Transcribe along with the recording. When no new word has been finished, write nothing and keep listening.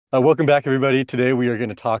Welcome back, everybody. Today we are going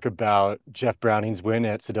to talk about Jeff Browning's win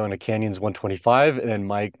at Sedona Canyons 125 and then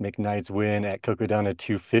Mike McKnight's win at Cocodona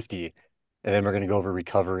 250. And then we're going to go over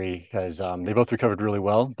recovery because they both recovered really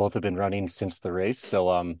well. Both have been running since the race.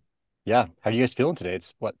 Yeah, how are you guys feeling today?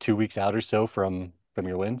 It's what, 2 weeks out or so from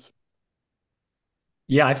your wins?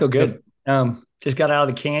 Yeah, I feel Yep. good. Just got out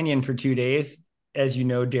of the canyon for 2 days. As you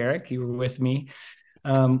know, Derek, you were with me.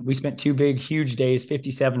 We spent two big, huge days,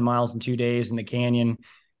 57 miles in 2 days in the canyon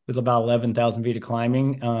with about 11,000 feet of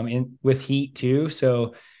climbing, in with heat too.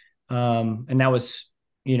 And that was,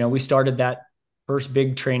 we started that first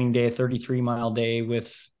big training day, a 33-mile day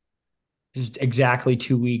with just exactly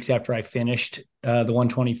 2 weeks after I finished the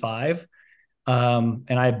 125. And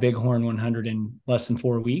I had Bighorn 100 in less than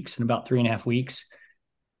 4 weeks, in about 3.5 weeks.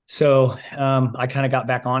 I kind of got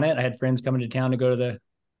back on it. I had friends coming to town to go to the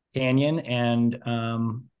canyon,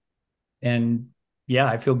 and yeah,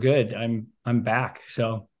 I feel good. I'm back.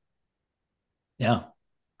 So yeah.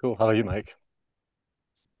 Cool. How about you, Mike?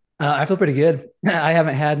 I feel pretty good. I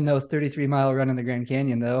haven't had no 33-mile run in the Grand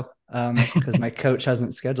Canyon though, because my coach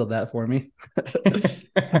hasn't scheduled that for me.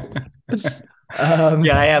 Yeah, um,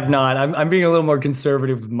 I have not. I'm being a little more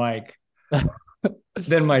conservative with Mike than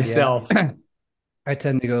yeah, myself. I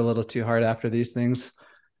tend to go a little too hard after these things.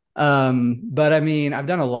 But I mean, I've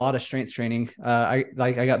done a lot of strength training. I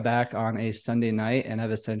got back on a Sunday night and I've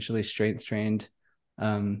essentially strength trained.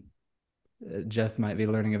 Um, Jeff might be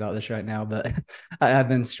learning about this right now, but I've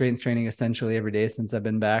been strength training essentially every day since I've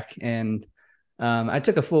been back. And I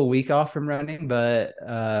took a full week off from running, but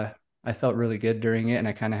I felt really good during it. And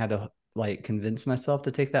I kind of had to like convince myself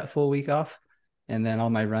to take that full week off. And then all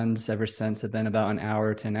my runs ever since have been about an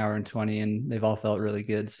hour to an hour and 20, and they've all felt really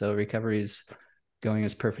good. So recovery's going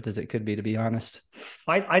as perfect as it could be, to be honest.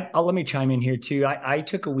 I'll let me chime in here too. I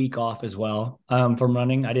took a week off as well from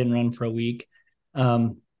running. I didn't run for a week.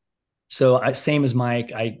 Um, Same as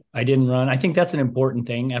Mike, I didn't run. I think that's an important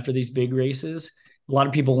thing after these big races. A lot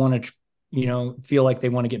of people want to, feel like they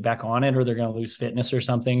want to get back on it or they're going to lose fitness or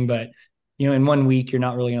something. But in 1 week, you're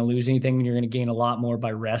not really going to lose anything, and you're going to gain a lot more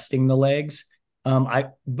by resting the legs.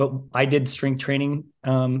 I did strength training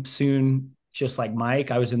soon, just like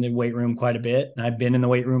Mike. I was in the weight room quite a bit, and I've been in the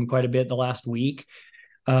weight room quite a bit the last week.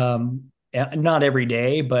 Not every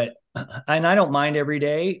day, but and I don't mind every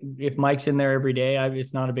day. If Mike's in there every day,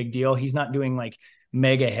 it's not a big deal. He's not doing like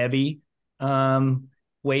mega heavy um,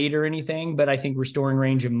 weight or anything, but I think restoring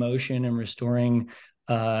range of motion and restoring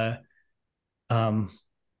uh, um,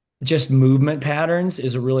 just movement patterns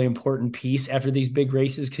is a really important piece after these big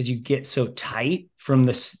races because you get so tight from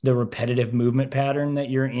the repetitive movement pattern that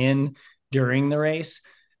you're in during the race.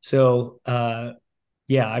 Yeah,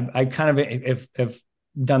 I kind of have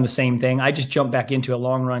done the same thing. I just jumped back into a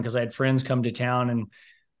long run because I had friends come to town,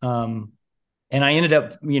 um and I ended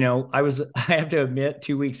up, I have to admit,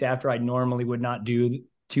 2 weeks after I normally would not do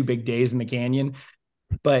two big days in the canyon,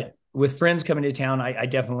 but with friends coming to town, I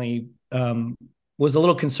definitely was a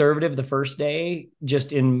little conservative the first day,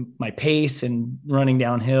 just in my pace and running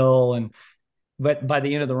downhill. But by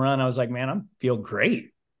the end of the run, I was like, man, I feel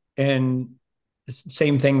great. And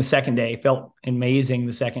same thing the second day, felt amazing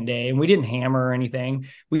the second day. And we didn't hammer or anything.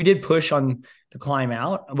 We did push on the climb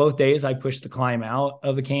out. Both days I pushed the climb out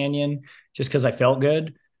of the canyon just because I felt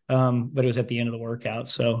good. But it was at the end of the workout.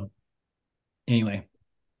 So anyway.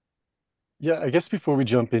 Yeah, I guess before we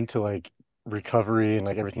jump into like recovery and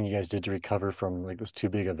like everything you guys did to recover from like those two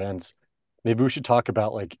big events, maybe we should talk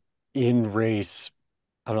about like in race.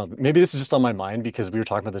 I don't know. Maybe this is just on my mind because we were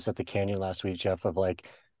talking about this at the Canyon last week, Jeff, of like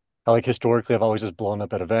how like historically I've always just blown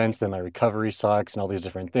up at events, then my recovery sucks and all these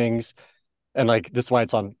different things. And like this is why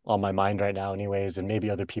it's on my mind right now anyways, and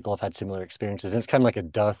maybe other people have had similar experiences. And it's kind of like a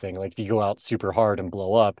duh thing. Like if you go out super hard and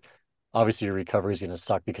blow up, obviously your recovery is gonna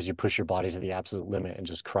suck because you push your body to the absolute limit and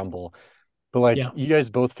just crumble. But like Yeah. you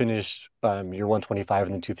guys both finished your 125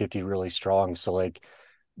 and the 250 really strong. So like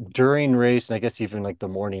during race and I guess even like the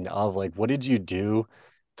morning of, like what did you do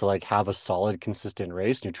to like have a solid, consistent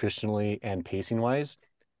race nutritionally and pacing wise?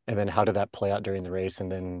 And then how did that play out during the race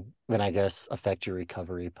and then I guess affect your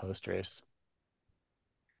recovery post race?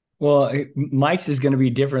 Well, Mike's is going to be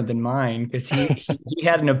different than mine because he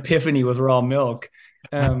had an epiphany with raw milk,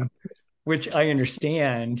 um, which I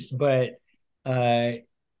understand, but uh,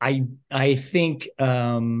 I think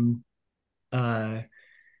uh,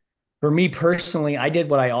 for me personally, I did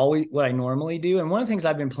what I normally do, and one of the things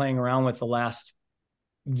I've been playing around with the last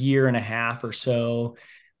year and a half or so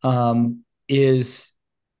is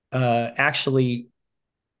actually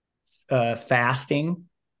fasting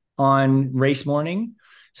on race morning.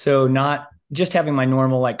 So not just having my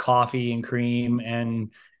normal like coffee and cream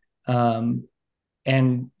and um,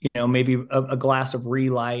 and maybe a glass of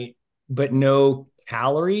Relight, but no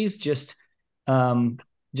calories, just a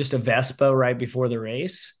Vespa right before the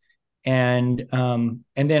race, and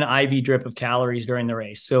then IV drip of calories during the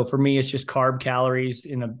race. So for me, it's just carb calories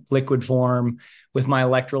in a liquid form with my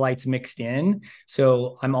electrolytes mixed in.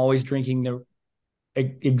 So I'm always drinking the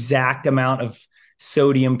exact amount of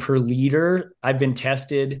sodium per liter. I've been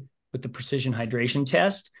tested with the precision hydration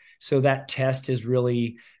test. So that test has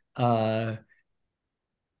really that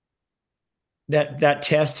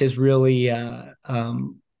test has really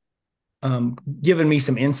given me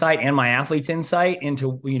some insight, and my athletes insight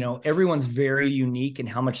into, everyone's very unique in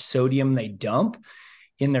how much sodium they dump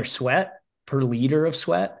in their sweat per liter of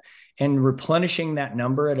sweat, and replenishing that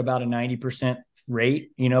number at about a 90%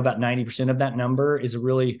 rate, about 90% of that number is a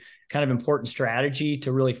really kind of important strategy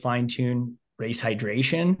to really fine tune race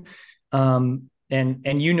hydration. And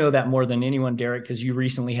that more than anyone, Derek, because you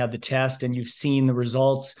recently had the test and you've seen the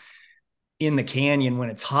results in the canyon when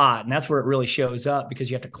it's hot. And that's where it really shows up, because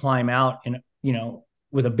you have to climb out and,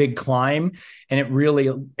 with a big climb. And it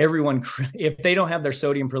really, everyone, if they don't have their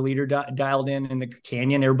sodium per liter dialed in the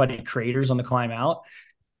canyon, everybody craters on the climb out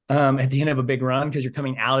at the end of a big run, because you're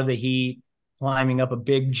coming out of the heat, climbing up a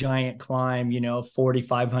big giant climb,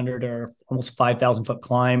 4,500 or almost 5,000 foot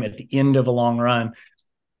climb at the end of a long run.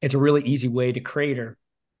 It's a really easy way to crater.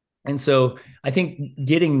 And so I think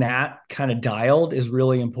getting that kind of dialed is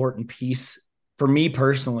really important piece for me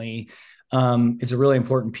personally. It's a really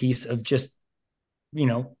important piece of just,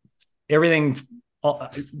 everything,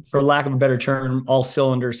 for lack of a better term, all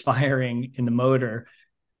cylinders firing in the motor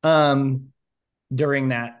during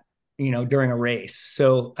that, during a race.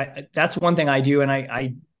 So that's one thing I do. And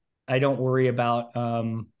I don't worry about,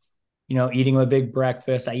 eating a big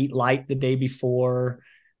breakfast. I eat light the day before.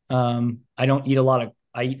 I don't eat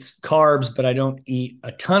I eat carbs, but I don't eat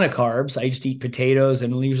a ton of carbs. I just eat potatoes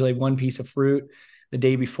and usually one piece of fruit the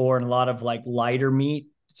day before, and a lot of like lighter meat.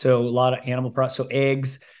 So a lot of animal products. So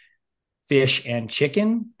eggs, fish, and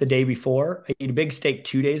chicken the day before. I eat a big steak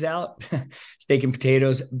 2 days out, steak and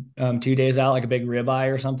potatoes 2 days out, like a big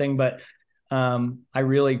ribeye or something. But I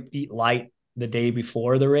really eat light the day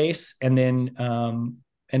before the race, and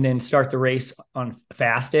then start the race on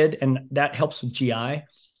fasted, and that helps with GI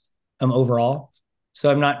overall. So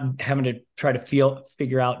I'm not having to try to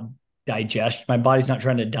figure out digest. My body's not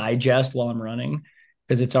trying to digest while I'm running,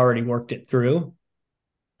 because it's already worked it through.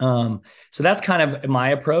 So that's kind of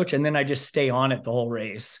my approach. And then I just stay on it the whole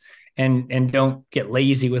race, and don't get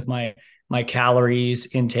lazy with my calories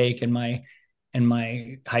intake and my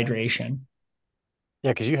hydration.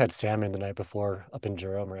 Yeah, because you had salmon the night before up in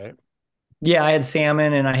Jerome, right? Yeah, I had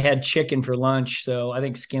salmon and I had chicken for lunch. So I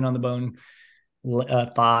think skin on the bone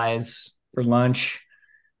thighs for lunch.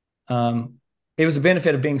 It was a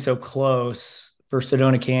benefit of being so close for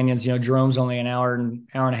Sedona Canyons. Jerome's only an hour and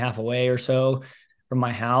a half away or so from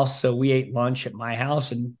my house. So we ate lunch at my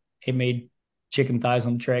house, and it made chicken thighs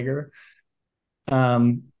on the Traeger.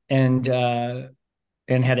 And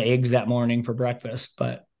had eggs that morning for breakfast.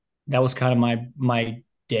 But that was kind of my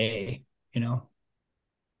day, Yeah.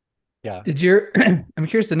 I'm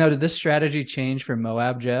curious to know, did this strategy change for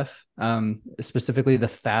Moab, Jeff? Specifically the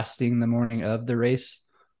fasting the morning of the race?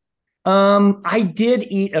 I did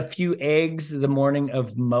eat a few eggs the morning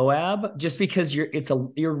of Moab, just because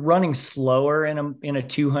you're running slower in a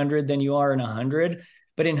 200 than you are in 100.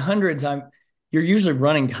 But in hundreds, you're usually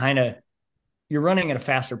you're running at a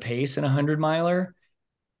faster pace in a 100 miler.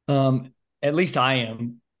 At least I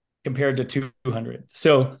am, compared to 200.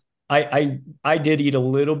 So I did eat a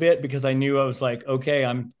little bit, because I knew I was like, okay,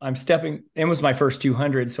 I'm stepping. It was my first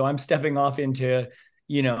 200, so I'm stepping off into,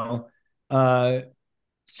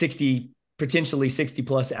 60, potentially 60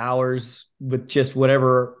 plus hours with just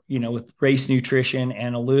whatever, with race nutrition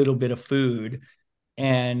and a little bit of food,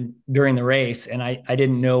 and during the race. And I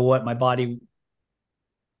didn't know what my body,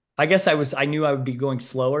 I knew I would be going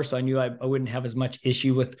slower. So I knew I wouldn't have as much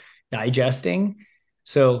issue with digesting.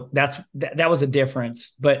 So that was a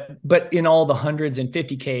difference. But in all the hundreds and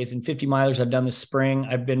 50Ks and 50 milers I've done this spring,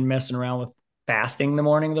 I've been messing around with fasting the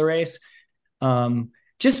morning of the race.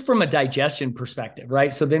 Just from a digestion perspective,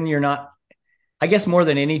 right? So then you're not, I guess more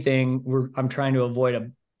than anything, I'm trying to avoid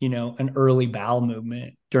an early bowel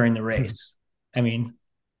movement during the race. I mean,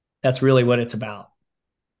 that's really what it's about.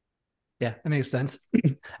 Yeah, that makes sense.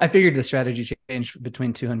 I figured the strategy changed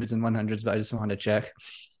between 200s and 100s, but I just wanted to check.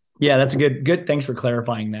 Yeah, that's a good. Thanks for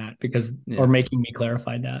clarifying that, or making me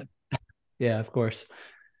clarify that. Yeah, of course.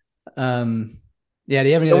 Yeah. Do you have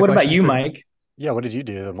any So other what about questions you, Mike? Yeah, what did you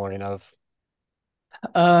do the morning of?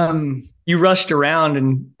 Um, You rushed around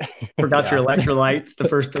and forgot your yeah, electrolytes the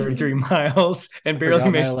first 33 miles and barely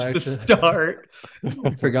forgot my made it to the electric, start.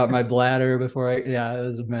 forgot my bladder before yeah, it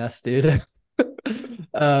was a mess, dude.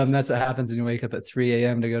 That's what happens when you wake up at 3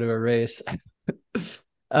 a.m. to go to a race.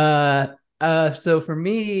 Uh, so for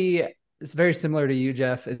me, it's very similar to you,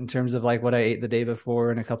 Jeff, in terms of like what I ate the day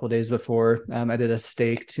before and a couple days before. I did a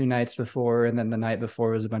steak 2 nights before, and then the night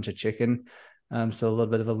before was a bunch of chicken. So a little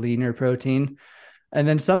bit of a leaner protein. And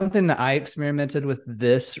then something that I experimented with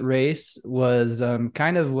this race was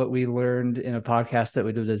kind of what we learned in a podcast that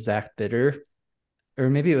we did with Zach Bitter, or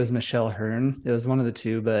maybe it was Michelle Hearn. It was one of the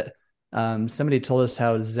two, but somebody told us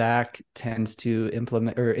how Zach tends to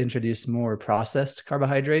implement or introduce more processed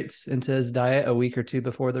carbohydrates into his diet a week or two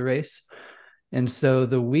before the race. And so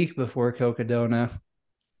the week before Cocodona,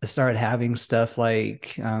 I started having stuff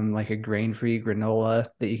like a grain-free granola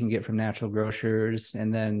that you can get from natural grocers,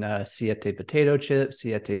 and then Siete potato chips,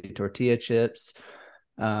 Siete tortilla chips,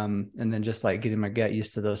 and then just like getting my gut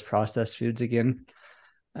used to those processed foods again.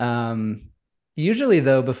 Um, Usually,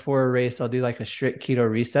 though, before a race, I'll do like a strict keto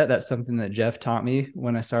reset. That's something that Jeff taught me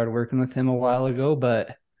when I started working with him a while ago,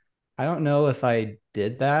 but I don't know if I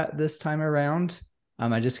did that this time around.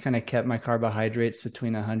 I just kind of kept my carbohydrates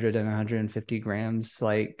between 100 and 150 grams,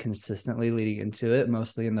 like consistently leading into it,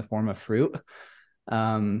 mostly in the form of fruit.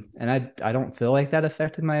 And I don't feel like that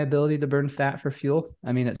affected my ability to burn fat for fuel.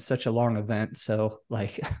 I mean, it's such a long event, so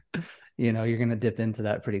like, you're gonna dip into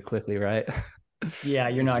that pretty quickly, right? Yeah,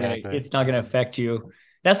 Exactly. it's not gonna affect you.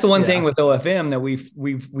 That's the one thing Yeah. with OFM that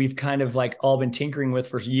we've kind of like all been tinkering with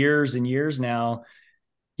for years and years now.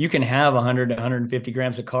 You can have 100 to 150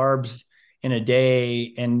 grams of carbs in a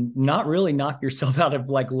day and not really knock yourself out of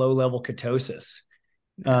like low level ketosis.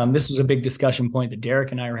 Yeah. This was a big discussion point that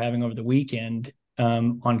Derek and I were having over the weekend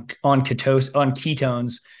on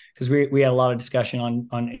ketones, because we had a lot of discussion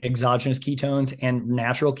on exogenous ketones and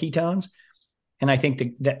natural ketones. And I think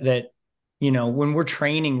that when we're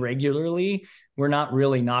training regularly, we're not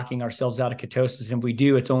really knocking ourselves out of ketosis. And if we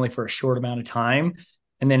do, it's only for a short amount of time,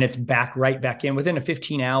 and then it's right back in within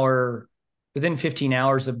 15 hours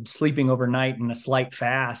of sleeping overnight and a slight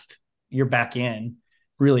fast, you're back in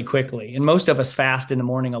really quickly. And most of us fast in the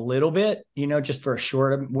morning a little bit, just for a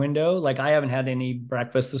short window. Like I haven't had any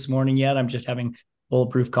breakfast this morning yet. I'm just having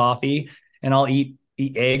bulletproof coffee, and I'll eat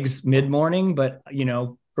eggs mid morning, but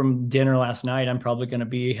from dinner last night, I'm probably going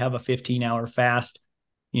to have a 15-hour fast,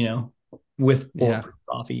 you know, with Yeah. bulletproof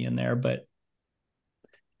coffee in there. But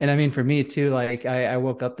And I mean, for me too, like I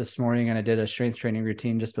woke up this morning and I did a strength training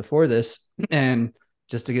routine just before this. And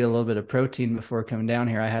just to get a little bit of protein before coming down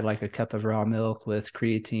here, I had like a cup of raw milk with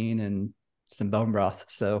creatine and some bone broth.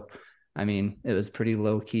 So, I mean, it was pretty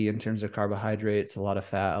low key in terms of carbohydrates, a lot of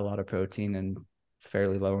fat, a lot of protein, and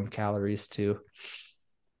fairly low in calories too.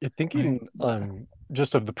 You're right. thinking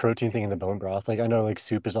just of the protein thing in the bone broth. Like I know like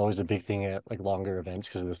soup is always a big thing at like longer events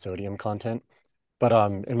because of the sodium content. But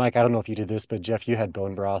and Mike, I don't know if you did this, but Jeff, you had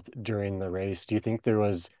bone broth during the race. You think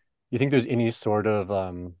there's any sort of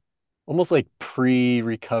almost like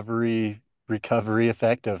recovery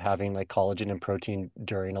effect of having like collagen and protein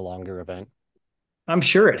during a longer event? I'm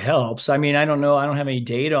sure it helps. I mean, I don't know. I don't have any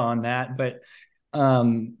data on that, but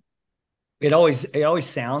um, it always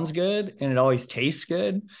sounds good and it always tastes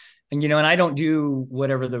good. And I don't do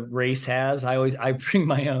whatever the race has. I bring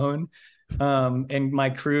my own. And my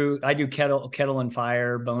crew, I do kettle and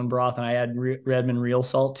fire bone broth, and I add Redmond real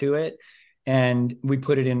salt to it, and we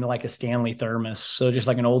put it into like a Stanley thermos, so just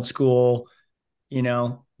like an old school,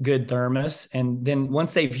 good thermos. And then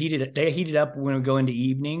once they heat it up when we go into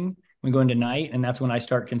evening, we go into night, and that's when I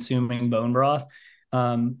start consuming bone broth.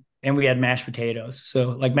 And we had mashed potatoes,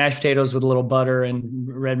 so like mashed potatoes with a little butter and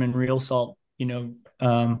Redmond real salt.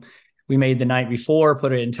 We made the night before,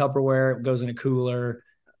 put it in Tupperware, it goes in a cooler,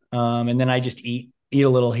 and then I just eat a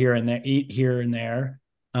little here and there, eat here and there.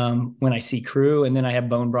 When I see crew, and then I have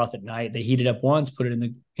bone broth at night. They heat it up once, put it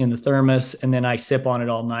in the thermos, and then I sip on it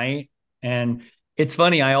all night. And it's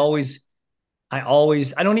funny. I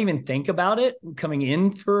don't even think about it coming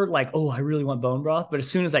in for like, oh, I really want bone broth. But as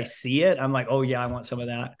soon as I see it, I'm like, oh yeah, I want some of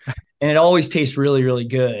that. And it always tastes really, really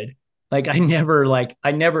good. I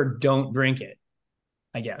never don't drink it,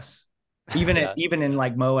 I guess. Yeah. Even in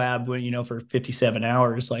like Moab, when for 57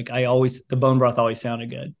 hours, like the bone broth always sounded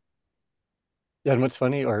good. Yeah, and what's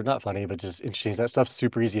funny, or not funny, but just interesting, is that stuff's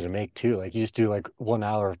super easy to make too. Like you just do like 1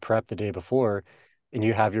 hour of prep the day before, and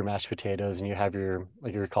you have your mashed potatoes and you have your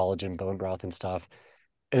collagen bone broth and stuff.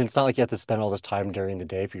 And it's not like you have to spend all this time during the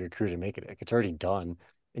day for your crew to make it. Like it's already done,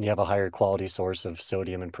 and you have a higher quality source of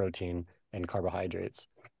sodium and protein and carbohydrates.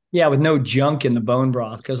 Yeah, with no junk in the bone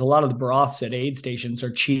broth, because a lot of the broths at aid stations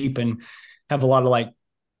are cheap and have a lot of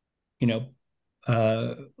you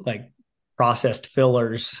know, like processed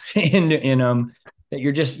fillers in them that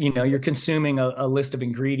you're just, you're consuming a list of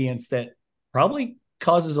ingredients that probably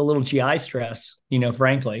causes a little GI stress,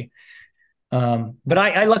 frankly. But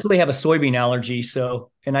I luckily have a soybean allergy,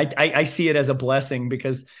 so and I see it as a blessing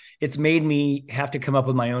because it's made me have to come up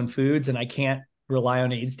with my own foods, and I can't rely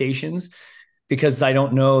on aid stations because I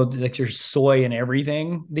don't know like there's soy in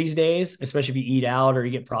everything these days, especially if you eat out or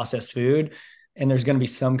you get processed food, and there's going to be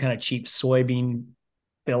some kind of cheap soybean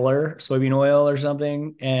filler, soybean oil or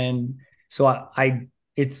something, and so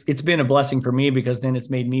it's been a blessing for me because then it's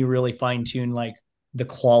made me really fine tune like the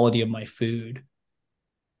quality of my food.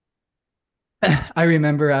 I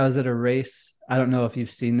remember I was at a race. I don't know if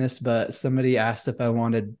you've seen this, but somebody asked if I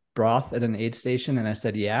wanted broth at an aid station, and I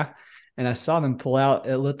said yeah. And I saw them pull out.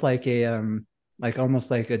 It looked like like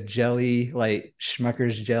almost like a jelly, like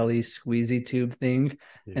Schmucker's jelly squeezy tube thing,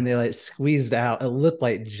 Yeah. and they like squeezed out. It looked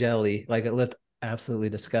like jelly, like it looked absolutely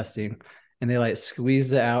disgusting. And they like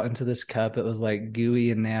squeezed it out into this cup. It was like gooey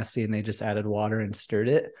and nasty, and they just added water and stirred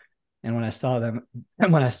it. And when I saw them,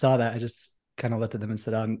 and when I saw that, I just kind of looked at them and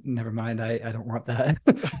said, "Oh, never mind. I don't want that."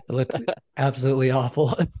 It looked absolutely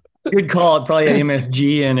awful. Good call. It probably had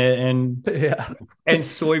MSG in it and Yeah.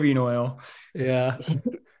 soybean oil. Yeah.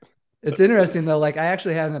 It's interesting though. Like I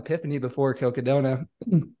actually had an epiphany before Cocodona.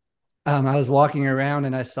 I was walking around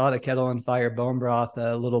and I saw the Kettle and Fire bone broth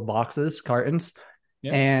little boxes, cartons,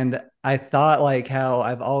 Yeah. and I thought like how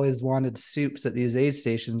I've always wanted soups at these aid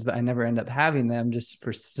stations, but I never end up having them just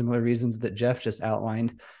for similar reasons that Jeff just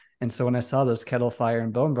outlined. And so when I saw those Kettle Fire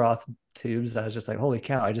and bone broth tubes, I was just like, holy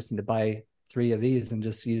cow, I just need to buy 3 of these and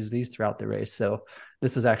just use these throughout the race. So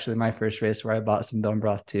this was actually my first race where I bought some bone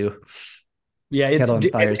broth too. Yeah, it's Kettle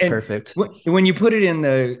and Fire is and perfect. when you put it in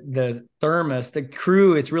the thermos, the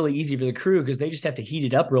crew, it's really easy for the crew because they just have to heat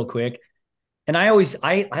it up real quick. And I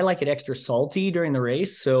like it extra salty during the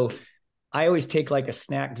race, so I always take like a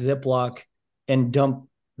snack Ziploc and dump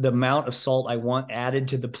the amount of salt I want added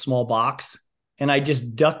to the small box, and I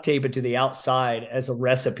just duct tape it to the outside as a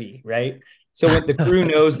recipe, right? So when the crew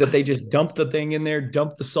knows that they just dump the thing in there,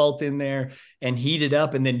 dump the salt in there, and heat it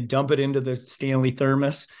up, and then dump it into the Stanley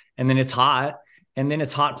thermos, and then it's hot, and then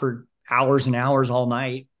it's hot for hours and hours all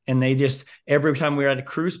night. And they just every time we were at a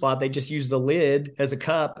crew spot, they just use the lid as a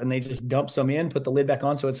cup, and they just dump some in, put the lid back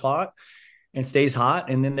on so it's hot and stays hot,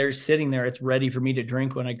 and then they're sitting there. It's ready for me to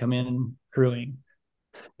drink when I come in crewing.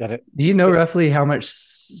 Got it. Do you know roughly how much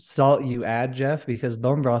salt you add, Jeff? Because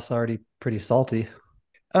bone broth's already pretty salty.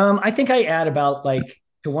 I think I add about like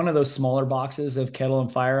to one of those smaller boxes of Kettle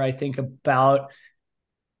and Fire. I think about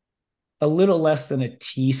a little less than a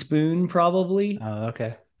teaspoon, probably. Oh,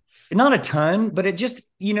 okay. Not a ton, but it just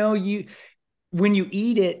you when you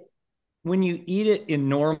eat it in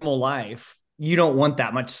normal life, you don't want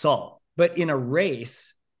that much salt. But in a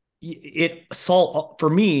race, it salt for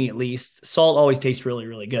me at least, salt always tastes really,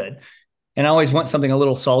 really good. And I always want something a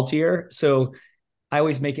little saltier. So I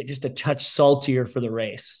always make it just a touch saltier for the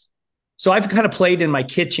race. So I've kind of played in my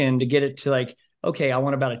kitchen to get it to like, okay, I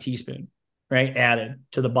want about a teaspoon, right? Added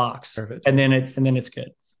to the box. Perfect. And then it's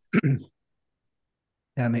good.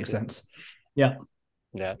 That makes sense. Yeah.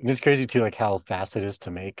 Yeah. And it's crazy too, like how fast it is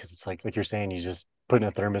to make because it's like you're saying, you just put in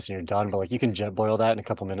a thermos and you're done. But like you can jet boil that in a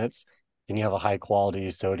couple minutes, and you have a high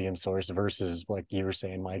quality sodium source versus like you were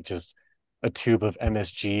saying, Mike, just a tube of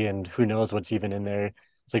MSG and who knows what's even in there.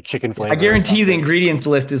 It's like chicken I flavor or guarantee the something. ingredients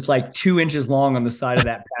list is like 2 inches long on the side of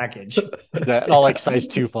that package. Yeah, all like size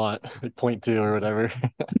 2 font, like 0.2 or whatever.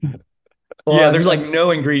 Well, Yeah, there's like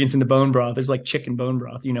no ingredients in the bone broth. There's like chicken bone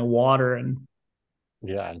broth, water and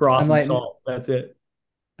Yeah, it's broth I'm and awesome. like salt. That's it.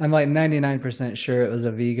 I'm like 99% sure it was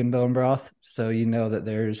a vegan bone broth. So you know that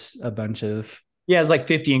there's a bunch of Yeah, it's like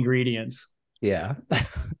 50 ingredients. yeah.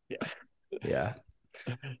 Yeah. Yeah.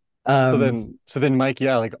 So Um then Mike,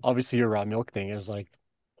 yeah, like obviously your raw milk thing is like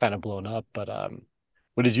kind of blown up, but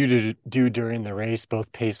what did you do during the race,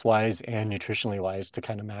 both pace wise and nutritionally wise, to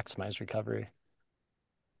kind of maximize recovery?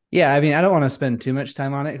 yeah, I mean, I don't want to spend too much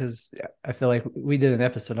time on it because I feel like we did an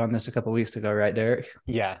episode on this a couple weeks ago, right, Derek?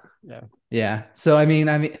 Yeah, yeah. Yeah. So I mean,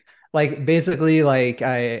 like basically, like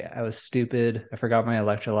I was stupid. I forgot my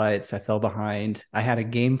electrolytes. I fell behind. I had a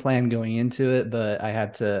game plan going into it, but I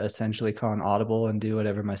had to essentially call an audible and do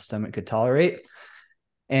whatever my stomach could tolerate.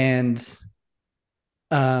 And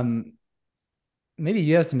um, maybe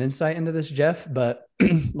you have some insight into this, Jeff, but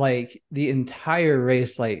like the entire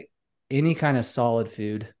race, like any kind of solid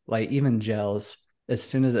food, like even gels, as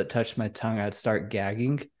soon as it touched my tongue, I'd start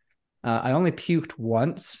gagging. I only puked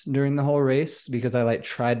once during the whole race because I like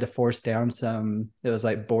tried to force down it was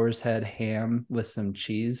like boar's head ham with some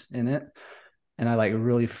cheese in it. And I like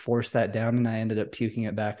really forced that down and I ended up puking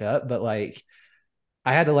it back up. But like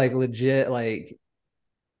I had to like legit like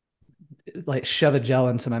shove a gel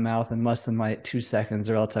into my mouth in less than like 2 seconds,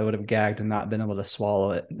 or else I would have gagged and not been able to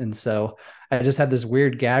swallow it. And so I just had this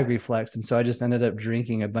weird gag reflex. And so I just ended up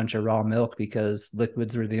drinking a bunch of raw milk because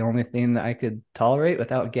liquids were the only thing that I could tolerate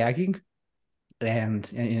without gagging.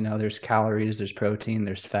 And you know, there's calories, there's protein,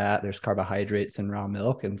 there's fat, there's carbohydrates in raw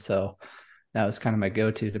milk. And so that was kind of my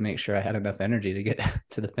go-to to make sure I had enough energy to get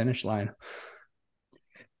to the finish line.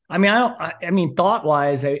 I mean, I mean, thought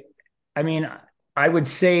wise, I mean, I would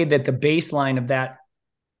say that the baseline of that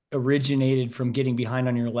originated from getting behind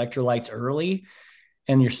on your electrolytes early,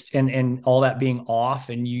 and and all that being off,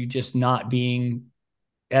 and you just not being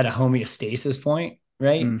at a homeostasis point,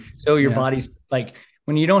 right? So your body's like,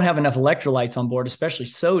 when you don't have enough electrolytes on board, especially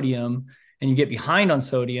sodium, and you get behind on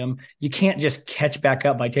sodium, you can't just catch back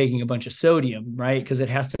up by taking a bunch of sodium, right? Because it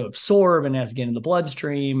has to absorb and it has to get in the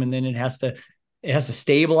bloodstream, and then it has to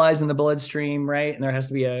stabilize in the bloodstream, right? And there has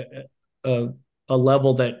to be a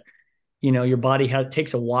level that, you know, your body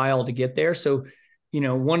takes a while to get there. So, you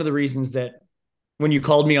know, one of the reasons that when you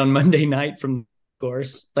called me on Monday night from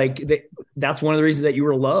course, like that's one of the reasons that you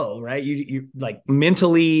were low, right? You like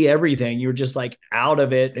mentally everything, you were just like out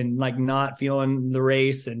of it and like not feeling the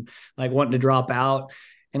race and like wanting to drop out.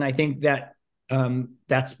 And I think that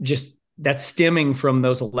that's stemming from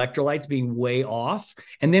those electrolytes being way off.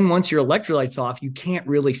 And then once your electrolytes off, you can't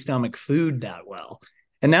really stomach food that well.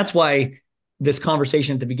 And that's why this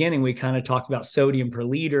conversation at the beginning, we kind of talked about sodium per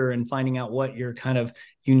liter and finding out what your kind of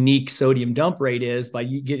unique sodium dump rate is by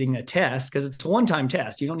you getting a test, because it's a one-time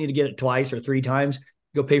test. You don't need to get it twice or three times.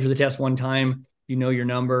 Go pay for the test one time, you know your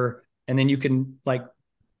number, and then you can like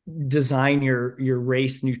design your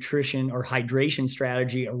race nutrition or hydration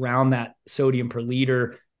strategy around that sodium per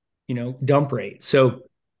liter, you know, dump rate. So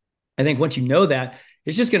I think once you know that,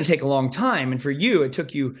 it's just going to take a long time. And for you, it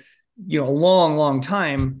took you, you know, a long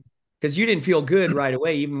time, because you didn't feel good right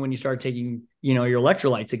away. Even when you started taking, you know, your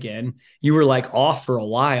electrolytes again, you were like off for a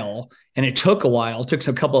while, and it took a while. It took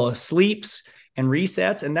a couple of sleeps and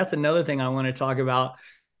resets. And that's another thing I want to talk about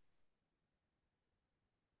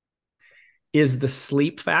is the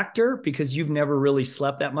sleep factor, because you've never really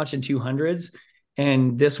slept that much in 200s.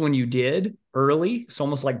 And this one you did early. It's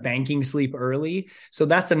almost like banking sleep early. So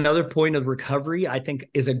that's another point of recovery I think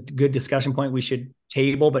is a good discussion point we should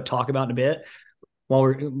table, but talk about in a bit.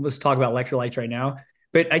 Let's talk about electrolytes right now.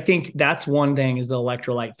 But I think that's one thing, is the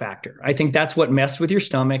electrolyte factor. I think that's what messed with your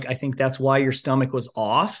stomach. I think that's why your stomach was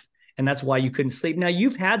off, and that's why you couldn't sleep. Now,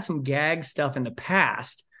 you've had some gag stuff in the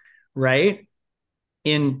past, right?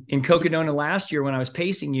 In Cocodona last year when I was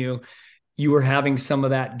pacing you, you were having some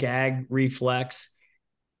of that gag reflex.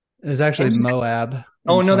 It was actually Moab.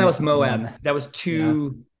 Oh, no, that was Moab. That was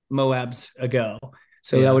two Moabs ago.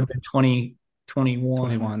 So that would have been 2021.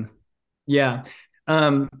 21. Yeah.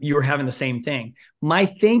 You were having the same thing. I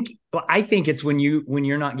think it's when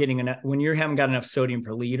you're not getting enough, when you haven't got enough sodium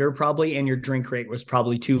per liter probably, and your drink rate was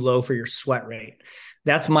probably too low for your sweat rate.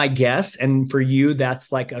 That's my guess. And for you, that's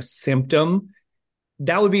like a symptom.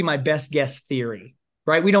 That would be my best guess theory,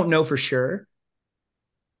 right? We don't know for sure,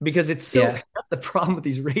 because that's the problem with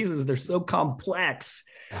these races. They're so complex.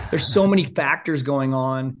 There's so many factors going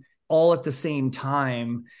on all at the same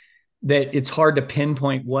time that it's hard to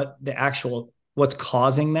pinpoint what's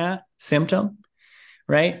causing that symptom,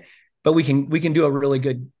 right? But we can do a really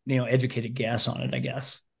good, you know, educated guess on it, I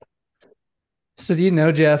guess. So do you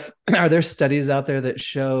know, Jeff, are there studies out there that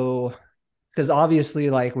show, because obviously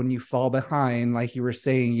like when you fall behind, like you were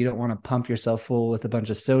saying, you don't want to pump yourself full with a bunch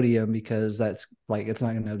of sodium, because that's like, it's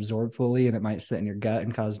not going to absorb fully and it might sit in your gut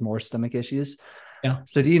and cause more stomach issues. Yeah.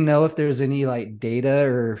 So do you know if there's any like data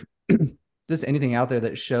or just anything out there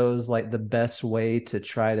that shows like the best way to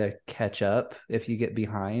try to catch up if you get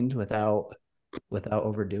behind without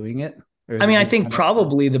overdoing it? I mean, I think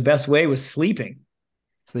probably the best way was sleeping?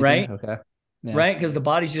 Right? Okay. Yeah. Right. Because the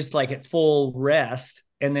body's just like at full rest.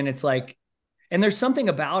 And then it's like, and there's something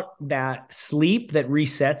about that sleep that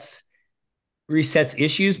resets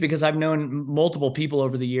issues, because I've known multiple people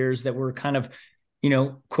over the years that were kind of, you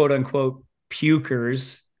know, quote unquote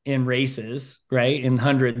pukers in races, right? In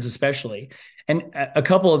hundreds, especially. And a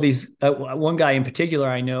couple of these, one guy in particular,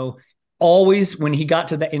 I know, always when he got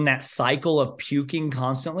to in that cycle of puking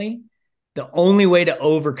constantly, the only way to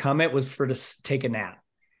overcome it was to take a nap.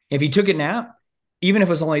 If he took a nap, even if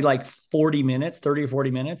it was only like 40 minutes, 30 or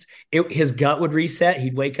 40 minutes, his gut would reset.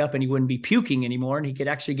 He'd wake up and he wouldn't be puking anymore, and he could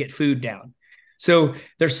actually get food down. So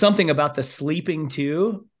there's something about the sleeping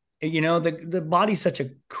too. The body's such a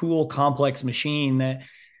cool, complex machine that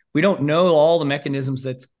we don't know all the mechanisms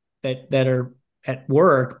that are at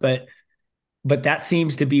work, but that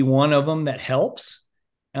seems to be one of them that helps.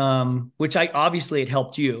 Which obviously it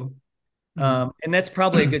helped you. And that's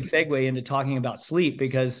probably a good segue into talking about sleep,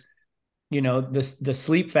 because the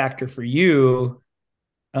sleep factor for you.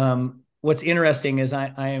 What's interesting is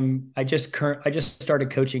I just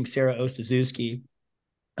started coaching Sarah Ostazuski.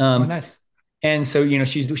 Oh, nice. And so,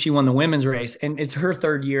 she won the women's race, and it's her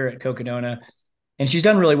third year at Cocodona, and she's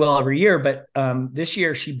done really well every year. But this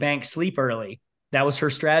year she banked sleep early. That was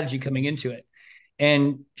her strategy coming into it.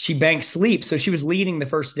 And she banked sleep. So she was leading the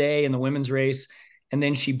first day in the women's race, and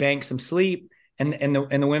then she banked some sleep, and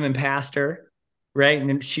the women passed her. Right. And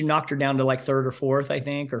then she knocked her down to like third or fourth, I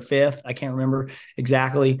think, or fifth. I can't remember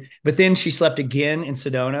exactly. But then she slept again in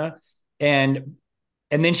Sedona, and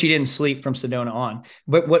then she didn't sleep from Sedona on.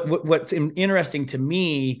 But what's interesting to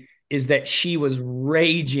me is that she was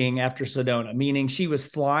raging after Sedona, meaning she was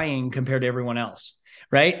flying compared to everyone else.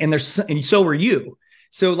 Right. And so were you.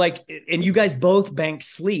 So and you guys both banked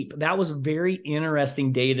sleep. That was very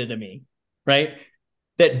interesting data to me. Right.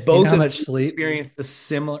 That both how of much you sleep experienced the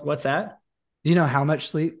similar. What's that? Do you know how much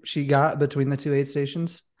sleep she got between the two aid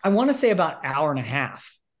stations? I want to say about an hour and a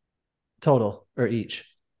half Total or each?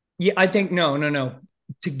 Yeah, I think no.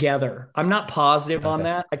 Together. I'm not positive on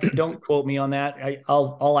Okay. that. Don't quote me on that.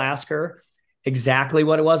 I'll ask her exactly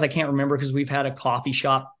what it was. I can't remember because we've had a coffee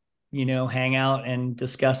shop, hang out and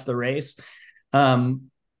discuss the race. And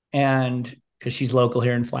because she's local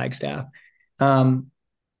here in Flagstaff.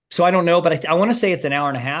 So I don't know, but I want to say it's an hour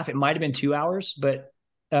and a half. It might have been 2 hours,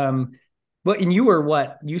 and you were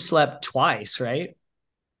what? You slept twice, right?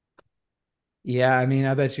 Yeah, I mean,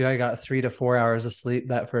 I bet you I got 3 to 4 hours of sleep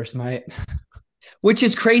that first night. Which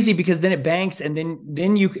is crazy because then it banks, and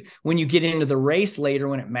then when you get into the race later,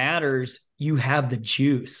 when it matters, you have the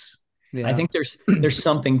juice. I Yeah. think there's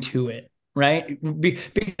something to it, right? Because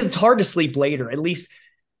it's hard to sleep later. At least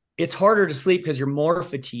it's harder to sleep because you're more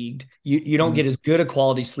fatigued. You don't get as good a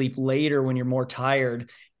quality sleep later when you're more tired,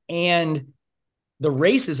 and the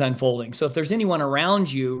race is unfolding. So if there's anyone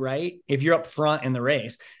around you, right? If you're up front in the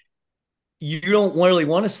race, you don't really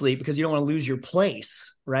want to sleep because you don't want to lose your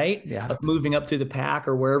place, right? Yeah. Of moving up through the pack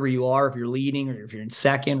or wherever you are, if you're leading or if you're in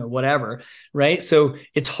second or whatever, right? So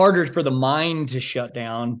it's harder for the mind to shut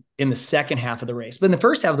down in the second half of the race. But in the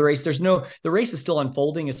first half of the race, the race is still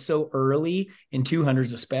unfolding. It's so early in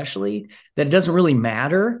 200s, especially, that it doesn't really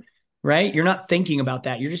matter, right? You're not thinking about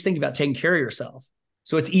that. You're just thinking about taking care of yourself.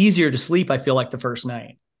 So it's easier to sleep, I feel like, the first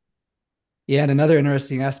night. Yeah. And another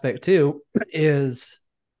interesting aspect too is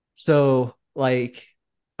so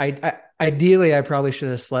ideally I probably should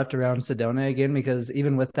have slept around Sedona again, because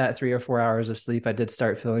even with that 3 or 4 hours of sleep, I did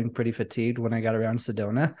start feeling pretty fatigued when I got around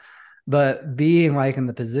Sedona. But being in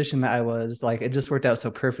the position that I was, it just worked out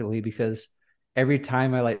so perfectly, because every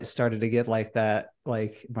time I started to get that,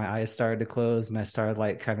 my eyes started to close and I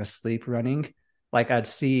started kind of sleep running, I'd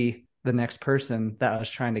see the next person that I was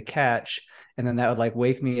trying to catch, and then that would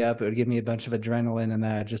wake me up. It would give me a bunch of adrenaline, and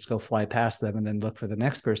then I'd just go fly past them and then look for the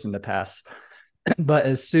next person to pass. But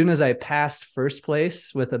as soon as I passed first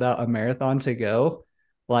place with about a marathon to go,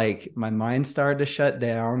 my mind started to shut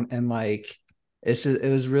down, and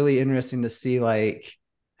it was really interesting to see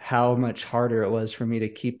how much harder it was for me to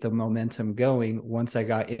keep the momentum going once I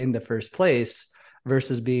got into first place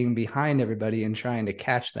versus being behind everybody and trying to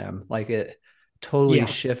catch them. It totally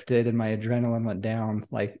shifted, and my adrenaline went down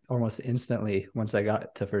almost instantly once I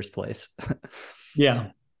got to first place. Yeah.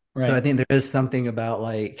 Right. So I think there is something about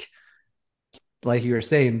like you were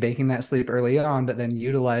saying, banking that sleep early on, but then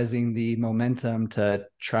utilizing the momentum to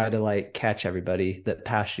try to catch everybody that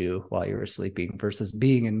passed you while you were sleeping, versus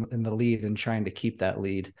being in the lead and trying to keep that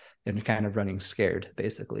lead and kind of running scared,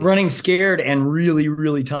 basically. Running scared and really,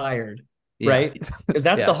 really tired. Yeah. Right. Because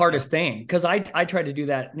that's the hardest thing. Because I tried to do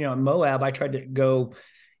that, in Moab. I tried to go,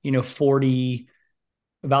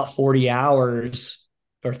 about 40 hours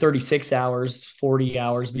or 36 hours, 40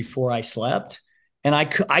 hours before I slept. And I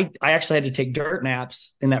actually had to take dirt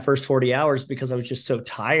naps in that first 40 hours because I was just so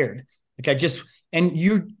tired. And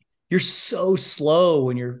you're so slow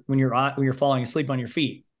when you're falling asleep on your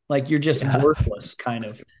feet. You're just worthless, kind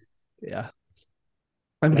of. Yeah.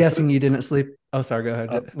 I'm guessing you didn't sleep. Oh, sorry. Go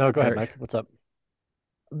ahead. No, go ahead, Mike. What's up?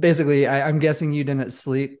 Basically, I'm guessing you didn't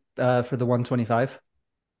sleep for the 125.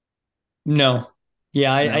 No.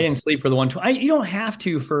 Yeah, No. I didn't sleep for the 120. You don't have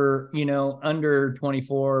to for, under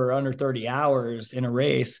 24 or under 30 hours in a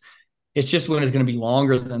race. It's just when it's going to be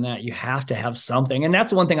longer than that, you have to have something. And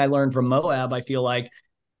that's one thing I learned from Moab. I feel like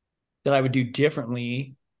that I would do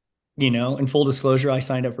differently. In full disclosure, I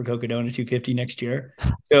signed up for Cocodona 250 next year.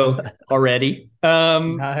 So already.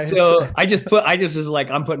 Nice. So I just was like,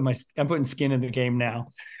 I'm putting skin in the game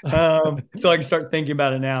now. So I can start thinking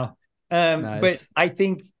about it now. But Nice. I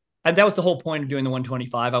think that was the whole point of doing the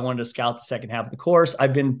 125. I wanted to scout the second half of the course. I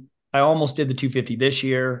almost did the 250 this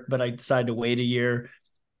year, but I decided to wait a year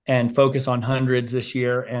and focus on hundreds this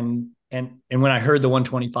year. And when I heard the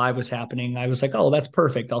 125 was happening, I was like, oh, that's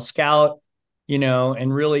perfect. I'll scout,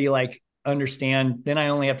 and really like understand. Then I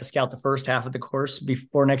only have to scout the first half of the course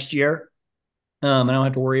before next year. I don't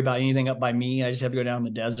have to worry about anything up by me. I just have to go down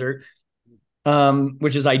the desert,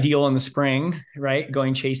 which is ideal in the spring, right?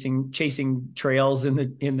 Going chasing trails in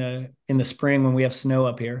the spring when we have snow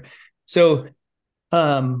up here. So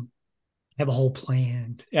I have a whole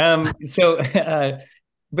plan.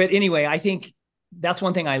 But anyway, I think that's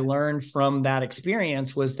one thing I learned from that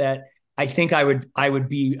experience was that I think I would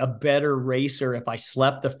be a better racer if I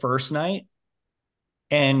slept the first night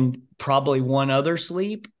and probably one other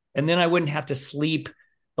sleep, and then I wouldn't have to sleep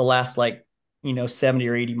the last 70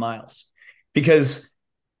 or 80 miles because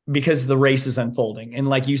the race is unfolding. And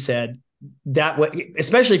like you said, that way,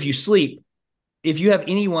 especially if you sleep, if you have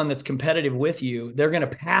anyone that's competitive with you, they're going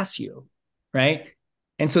to pass you, right?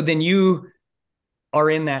 And so then you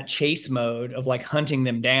are in that chase mode of like hunting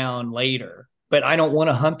them down later. But I don't want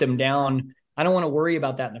to hunt them down. I don't want to worry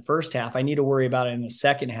about that in the first half. I need to worry about it in the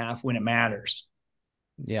second half when it matters.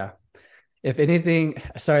 Yeah. If anything,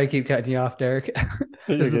 sorry, I keep cutting you off, Derek.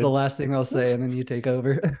 This is the last thing I'll say, and then you take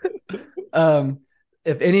over. um,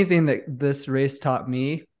 if anything that this race taught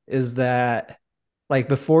me is that, like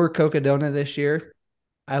before Cocodona this year,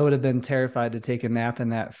 I would have been terrified to take a nap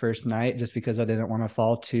in that first night just because I didn't want to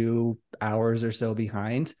fall 2 hours or so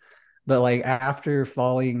behind. But like after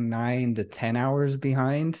falling 9 to 10 hours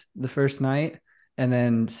behind the first night and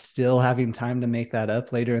then still having time to make that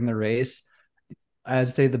up later in the race, I'd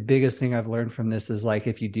say the biggest thing I've learned from this is like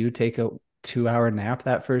if you do take a 2 hour nap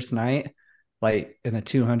that first night, like in a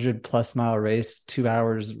 200 plus mile race, 2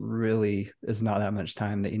 hours really is not that much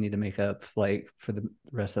time that you need to make up like for the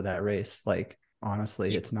rest of that race. Like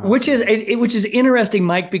honestly, it's not. Which is interesting,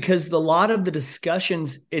 Mike, because a lot of the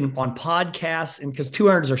discussions on podcasts, and because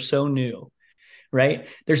 200s are so new, right?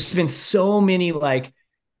 There's been so many like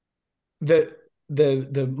the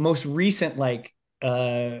most recent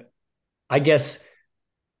I guess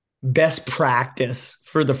best practice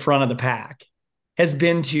for the front of the pack has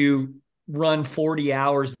been to run 40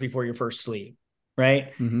 hours before your first sleep,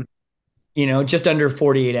 right? Mm-hmm. Just under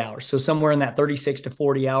 48 hours. So somewhere in that 36 to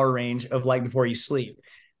 40-hour range of like before you sleep.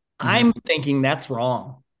 Mm-hmm. I'm thinking that's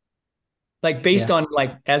wrong. Like based on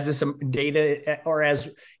like as this data or as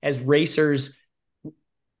racers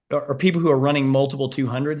or people who are running multiple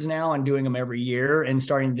 200s now and doing them every year and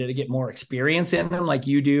starting to get more experience in them like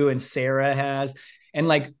you do and Sarah has, and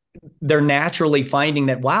like they're naturally finding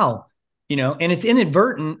that, wow, and it's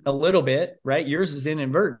inadvertent a little bit, right? Yours is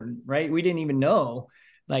inadvertent, right? We didn't even know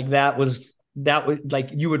like that was like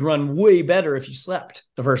you would run way better if you slept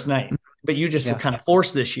the first night, but you just were kind of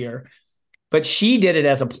forced this year. But she did it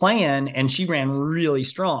as a plan and she ran really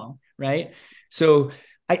strong, right? So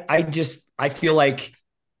I feel like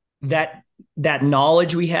that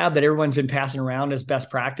knowledge we have that everyone's been passing around as best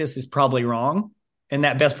practice is probably wrong, and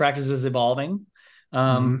that best practice is evolving.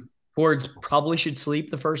 Fords probably should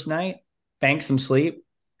sleep the first night, bank some sleep,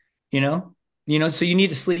 so you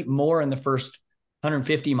need to sleep more in the first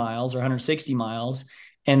 150 miles or 160 miles,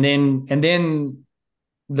 and then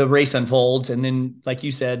the race unfolds, and then like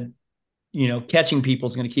you said, catching people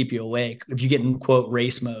is going to keep you awake if you get in quote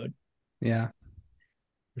race mode. Yeah,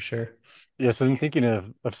 for sure. Yeah, so I'm thinking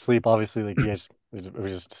of sleep, obviously, like you guys, we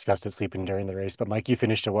just discussed it sleeping during the race, but Mike, you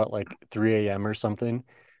finished at what, like 3 a.m. or something?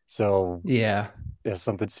 So yeah,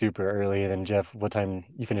 something super early. And then Jeff, what time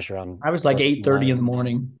you finished around? I was like 8:30 in the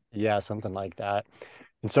morning. Yeah, something like that.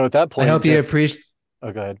 And so at that point, I hope Jeff, you appreciate.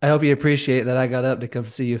 Oh, go ahead. I hope you appreciate that I got up to come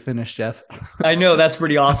see you finish, Jeff. I know, that's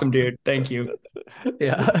pretty awesome, dude. Thank you.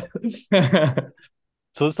 Yeah.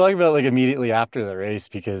 So let's talk about like immediately after the race,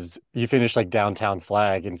 because you finished like downtown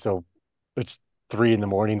Flag, and so it's 3 in the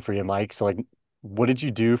morning for you, Mike. So like, what did you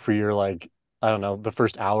do for your like, I don't know, the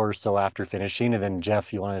first hour or so after finishing? And then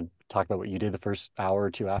Jeff, you want to talk about what you did the first hour or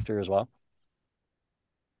two after as well?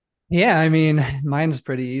 Yeah, I mean, mine's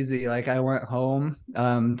pretty easy. Like I went home.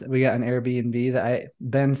 We got an Airbnb that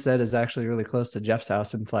Ben said is actually really close to Jeff's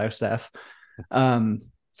house in Flagstaff.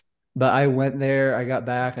 But I went there, I got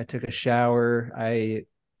back, I took a shower, I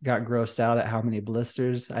got grossed out at how many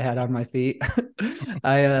blisters I had on my feet.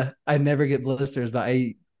 I never get blisters, but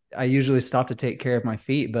I usually stop to take care of my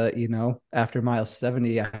feet, but after mile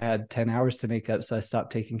 70, I had 10 hours to make up. So I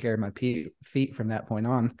stopped taking care of my feet from that point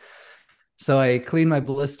on. So I cleaned my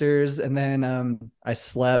blisters and then I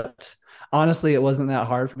slept. Honestly, it wasn't that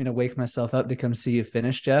hard for me to wake myself up to come see you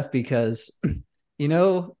finish, Jeff, because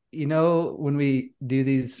when we do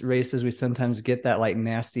these races, we sometimes get that like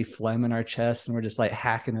nasty phlegm in our chest and we're just like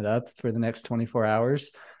hacking it up for the next 24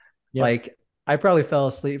 hours. Yep. Like I probably fell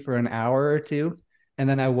asleep for an hour or two. And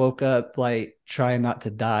then I woke up like trying not to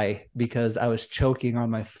die because I was choking on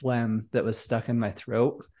my phlegm that was stuck in my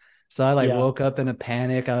throat. So I like Yeah. woke up in a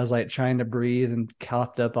panic. I was like trying to breathe and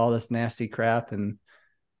coughed up all this nasty crap. And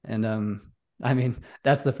I mean,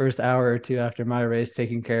 that's the first hour or two after my race,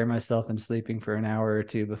 taking care of myself and sleeping for an hour or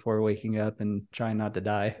two before waking up and trying not to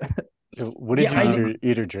die. What did Yeah. you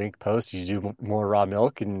eat or drink post? Did you do more raw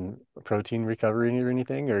milk and protein recovery or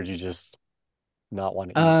anything, or did you just not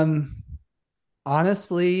want to eat? um,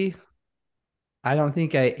 Honestly, I don't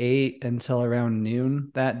think I ate until around noon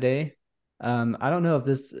that day. I don't know if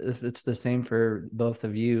it's the same for both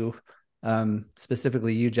of you,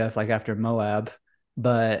 specifically you, Jeff, like after Moab,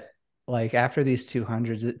 but like after these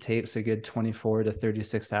 200s, it takes a good 24 to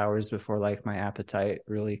 36 hours before like my appetite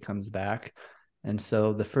really comes back. And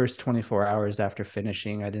so the first 24 hours after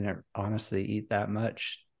finishing, I didn't honestly eat that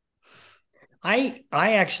much. I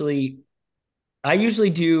usually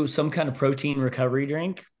do some kind of protein recovery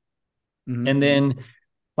drink, and Mm-hmm. then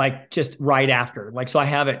like just right after, like, so I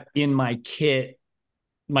have it in my kit,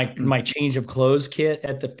 my change of clothes kit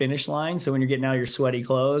at the finish line. So when you're getting out of your sweaty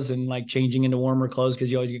clothes and like changing into warmer clothes because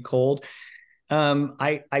you always get cold,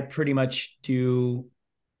 I pretty much do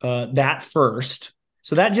that first.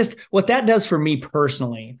 So that just what that does for me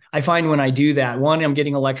personally, I find when I do that, one, I'm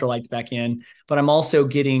getting electrolytes back in, but I'm also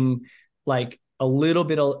getting like a little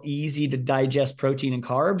bit of easy to digest protein and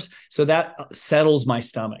carbs. So that settles my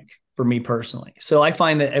stomach for me personally. So I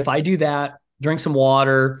find that if I do that, drink some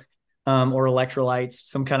water, or electrolytes,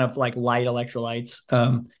 some kind of like light electrolytes,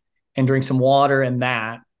 and drink some water, and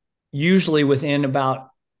that usually within about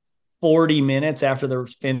 40 minutes after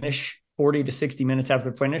the finish, 40 to 60 minutes after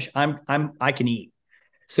the finish, I can eat.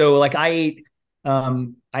 So like I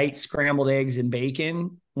ate scrambled eggs and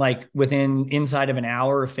bacon like within inside of an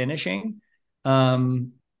hour of finishing.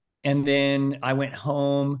 Um, and then I went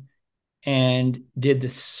home and did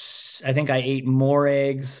this. I think I ate more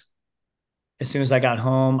eggs as soon as I got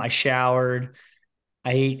home. I showered,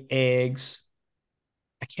 I ate eggs.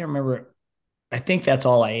 I can't remember. I think that's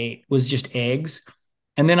all I ate was just eggs.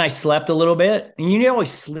 And then I slept a little bit. And you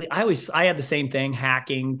always sleep. I had the same thing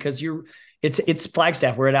hacking because it's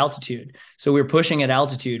Flagstaff. We're at altitude. So we're pushing at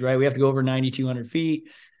altitude, right? We have to go over 9,200 feet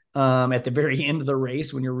at the very end of the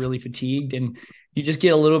race when you're really fatigued. And you just get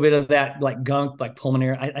a little bit of that like gunk, like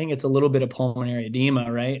pulmonary. I think it's a little bit of pulmonary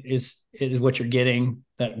edema, right? Is what you're getting,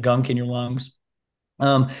 that gunk in your lungs.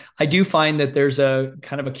 I do find that there's a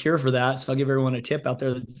kind of a cure for that. So I'll give everyone a tip out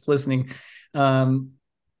there that's listening. Um,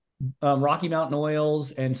 Rocky Mountain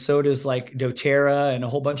oils, and so does like doTERRA and a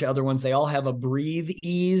whole bunch of other ones. They all have a breathe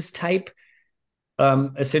ease type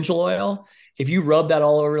essential oil. If you rub that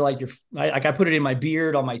all over, like I put it in my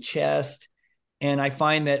beard, on my chest, and I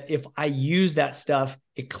find that if I use that stuff,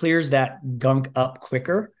 it clears that gunk up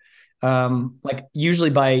quicker. Like usually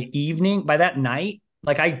by evening, by that night,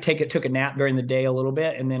 like I took a nap during the day a little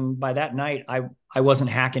bit, and then by that night, I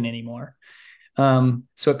wasn't hacking anymore. So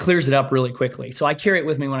it clears it up really quickly. So I carry it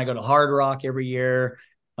with me when I go to Hard Rock every year,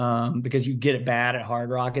 because you get it bad at Hard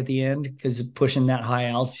Rock at the end because of pushing that high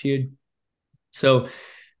altitude. So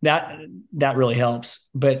that that really helps.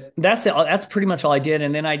 But that's pretty much all I did.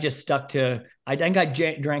 And then I just stuck to. I think I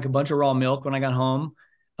drank a bunch of raw milk when I got home,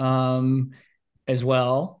 as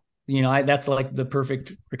well. That's like the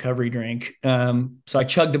perfect recovery drink. So I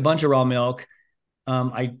chugged a bunch of raw milk.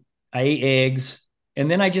 I ate eggs, and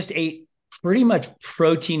then I just ate pretty much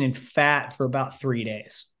protein and fat for about 3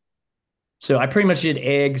 days. So I pretty much did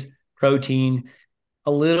eggs, protein,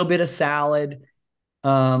 a little bit of salad,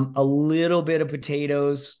 a little bit of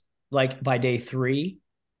potatoes, like by day 3.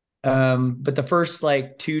 But the first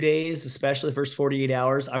like 2 days, especially the first 48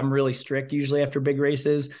 hours, I'm really strict usually after big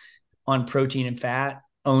races on protein and fat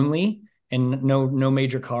only, and no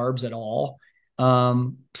major carbs at all.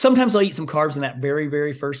 Sometimes I'll eat some carbs in that very,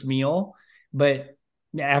 very first meal, but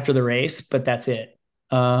after the race, but that's it.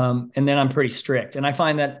 And then I'm pretty strict. And I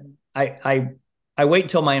find that I wait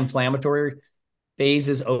until my inflammatory phase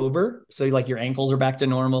is over. So like your ankles are back to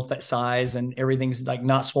normal size and everything's like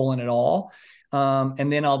not swollen at all.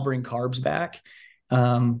 And then I'll bring carbs back.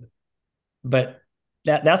 But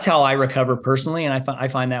that's how I recover personally, and I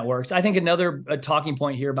find that works. I think another talking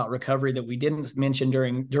point here about recovery that we didn't mention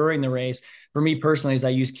during the race for me personally is I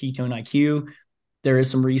use ketone IQ. There is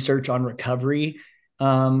some research on recovery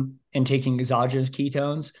and taking exogenous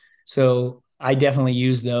ketones, so I definitely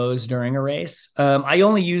use those during a race. I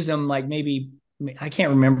only use them like maybe I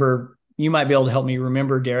can't remember. You might be able to help me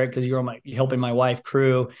remember, Derek, because you're helping my wife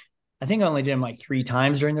crew. I think I only did them like 3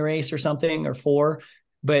 times during the race or something, or 4.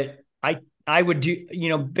 But I would do,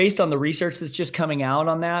 based on the research that's just coming out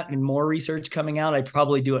on that and more research coming out, I'd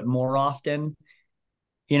probably do it more often,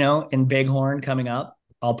 in Bighorn coming up.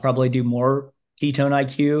 I'll probably do more ketone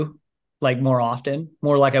IQ, like more often,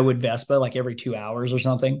 more like I would Vespa, like every 2 hours or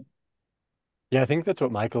something. Yeah, I think that's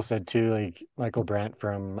what Michael said too. Like Michael Brandt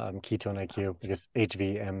from Ketone IQ, I guess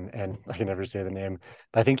HVMN. I can never say the name,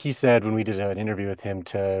 but I think he said when we did an interview with him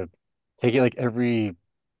to take it like every,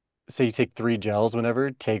 say you take 3 gels,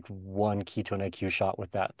 whenever, take one Ketone IQ shot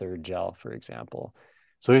with that third gel, for example.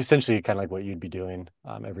 So essentially, kind of like what you'd be doing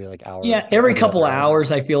every like hour Yeah, or every every couple other of hour.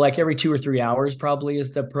 hours, I feel like every 2 or 3 hours probably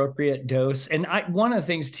is the appropriate dose. And one of the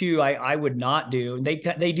things too, I would not do.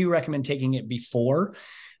 They do recommend taking it before,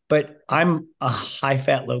 but I'm a high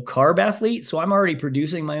fat, low carb athlete. So I'm already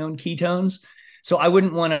producing my own ketones. So I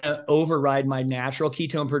wouldn't want to override my natural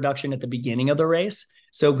ketone production at the beginning of the race.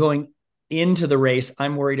 So going into the race,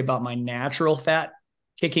 I'm worried about my natural fat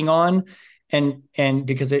kicking on. And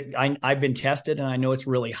because I've been tested and I know it's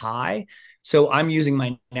really high. So I'm using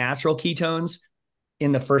my natural ketones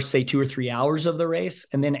in the first, say, 2 or 3 hours of the race.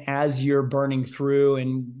 And then as you're burning through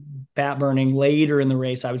and fat burning later in the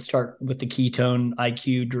race, I would start with the ketone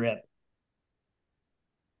IQ drip.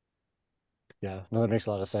 Yeah, no, that makes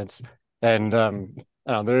a lot of sense. And I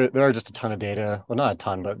don't know, there are just a ton of data. Well, not a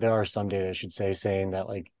ton, but there are some data, I should say, saying that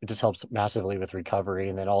like it just helps massively with recovery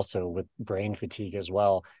and then also with brain fatigue as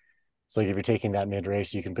well. So like if you're taking that mid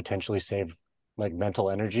race, you can potentially save like mental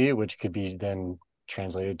energy, which could be then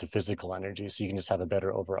translated to physical energy. So you can just have a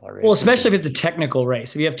better overall Well, race. So you especially can, if it's a technical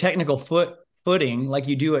race. If you have technical footing like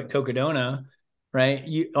you do at Cocodona, right?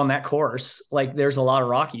 You on that course, like there's a lot of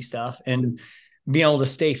rocky stuff, and being able to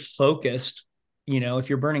stay focused. If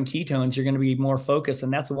you're burning ketones, you're going to be more focused,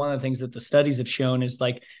 and that's one of the things that the studies have shown is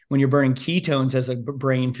like when you're burning ketones as a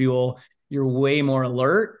brain fuel, you're way more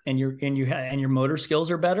alert, and your motor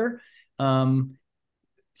skills are better. Um,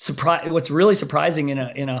 What's really surprising in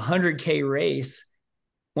a 100K race,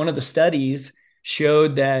 one of the studies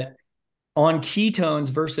showed that on ketones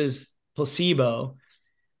versus placebo,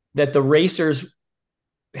 that the racers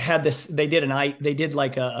had this. They did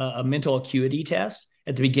like a mental acuity test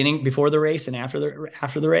at the beginning, before the race, and after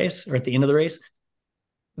the race, or at the end of the race.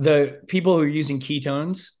 The people who are using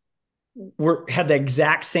ketones had the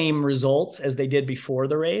exact same results as they did before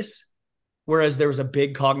the race, whereas there was a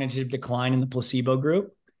big cognitive decline in the placebo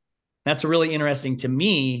group. That's really interesting to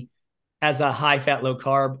me as a high fat, low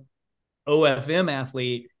carb OFM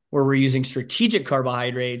athlete, where we're using strategic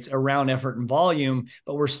carbohydrates around effort and volume,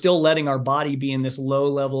 but we're still letting our body be in this low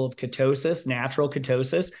level of ketosis, natural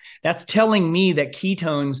ketosis. That's telling me that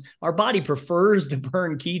ketones, our body prefers to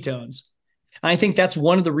burn ketones. And I think that's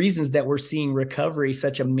one of the reasons that we're seeing recovery,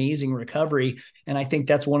 such amazing recovery. And I think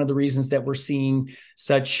that's one of the reasons that we're seeing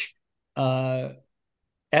such,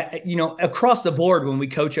 across the board when we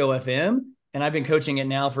coach OFM, and I've been coaching it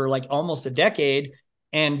now for like almost a decade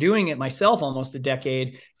and doing it myself almost a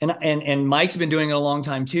decade. And Mike's been doing it a long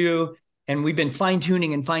time too. And we've been fine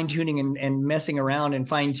tuning and messing around and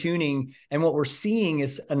fine tuning. And what we're seeing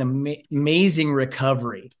is an amazing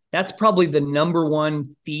recovery. That's probably the number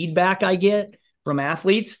one feedback I get from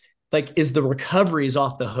athletes, like, is the recovery is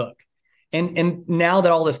off the hook. And now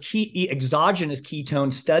that all this exogenous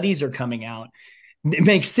ketone studies are coming out, it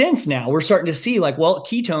makes sense now. We're starting to see like, well,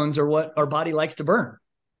 ketones are what our body likes to burn.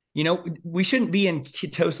 We shouldn't be in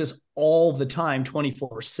ketosis all the time,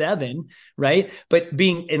 24/7, right? But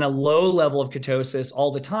being in a low level of ketosis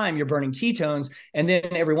all the time, you're burning ketones. And then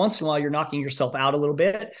every once in a while, you're knocking yourself out a little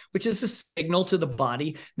bit, which is a signal to the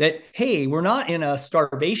body that, hey, we're not in a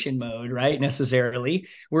starvation mode, right? Necessarily.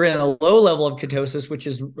 We're in a low level of ketosis, which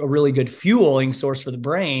is a really good fueling source for the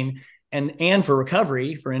brain and for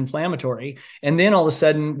recovery, for inflammatory. And then all of a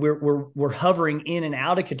sudden we're hovering in and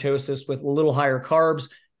out of ketosis with a little higher carbs,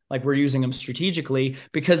 like we're using them strategically,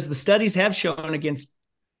 because the studies have shown against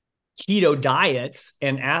keto diets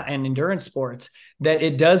and endurance sports that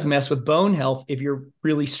it does mess with bone health if you're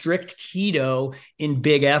really strict keto in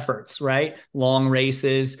big efforts, right? Long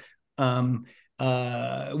races.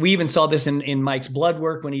 We even saw this in Mike's blood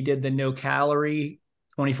work when he did the no calorie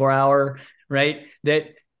 24-hour, right? That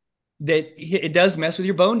that it does mess with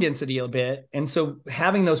your bone density a bit. And so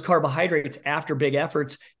having those carbohydrates after big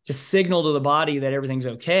efforts to signal to the body that everything's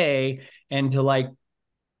okay and to like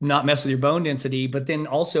not mess with your bone density, but then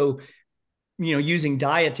also, using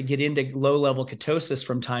diet to get into low level ketosis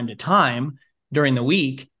from time to time during the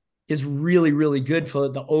week is really, really good for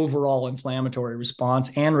the overall inflammatory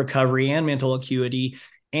response and recovery and mental acuity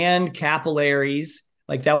and capillaries.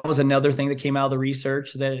 Like that was another thing that came out of the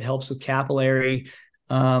research, that it helps with capillary.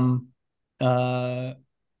 I'm trying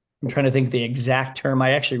to think the exact term.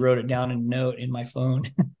 I actually wrote it down in a note in my phone.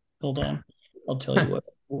 Hold on. I'll tell you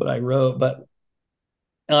what I wrote, but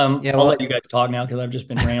Yeah, I'll well, let you guys talk now because I've just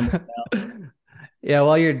been rambling now. yeah,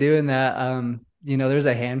 while you're doing that, there's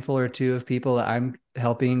a handful or two of people that I'm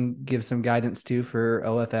helping give some guidance to for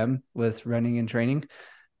OFM with running and training.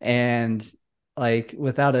 And like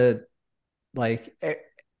without a like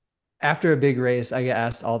after a big race, I get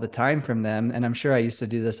asked all the time from them. And I'm sure I used to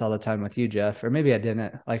do this all the time with you, Jeff, or maybe I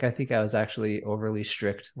didn't. Like, I think I was actually overly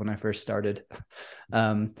strict when I first started.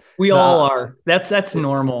 We all but are. That's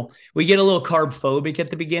normal. We get a little carb phobic at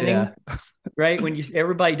the beginning, yeah, right? When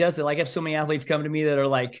everybody does it. Like I have so many athletes come to me that are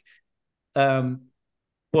like, um,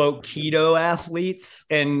 quote keto athletes,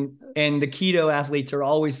 and the keto athletes are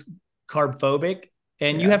always carb phobic,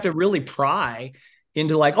 and you yeah. have to really pry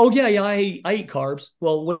into like, oh yeah, I eat carbs.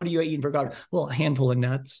 Well, what are you eating for carbs? Well, a handful of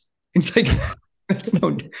nuts. It's like that's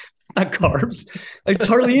not carbs. Like, it's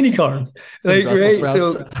hardly any carbs. Some Like, Brussels right.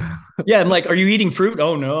 sprouts. So yeah, I'm like, are you eating fruit?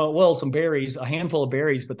 Oh no. Well, some berries, a handful of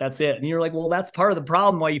berries, but that's it. And you're like, well, that's part of the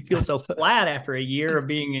problem why you feel so flat after a year of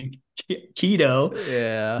being in keto.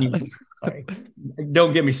 Yeah. Sorry,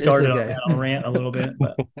 don't get me It's started on okay. that. I'll rant a little bit,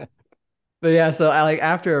 but But yeah, so I like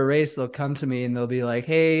after a race, they'll come to me and they'll be like,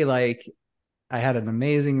 hey, like I had an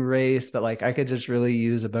amazing race, but like I could just really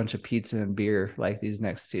use a bunch of pizza and beer like these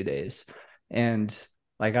next 2 days. And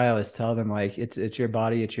like I always tell them, like it's your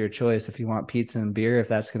body, it's your choice. If you want pizza and beer, if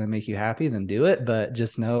that's going to make you happy, then do it. But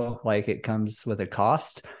just know like it comes with a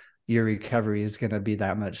cost. Your recovery is going to be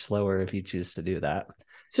that much slower if you choose to do that.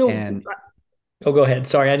 so And oh, go ahead.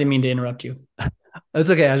 Sorry, I didn't mean to interrupt you. it's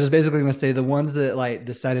okay. I was just basically going to say the ones that like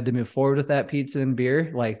decided to move forward with that pizza and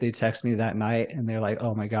beer, like they text me that night and they're like,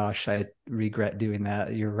 "Oh my gosh, I regret doing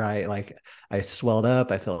that. You're right. Like I swelled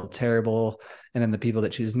up, I felt terrible." And then the people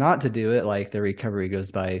that choose not to do it, like their recovery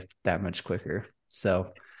goes by that much quicker.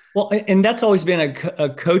 So, Well, and that's always been a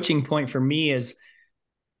coaching point for me is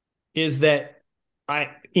that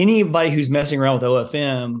anybody who's messing around with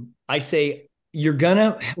OFM, I say you're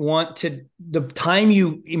gonna want to, the time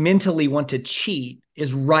you mentally want to cheat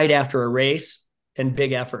is right after a race and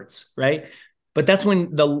big efforts, right? But that's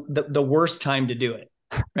when the worst time to do it,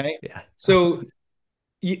 right? yeah. So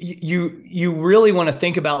you really want to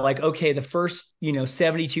think about like, okay, the first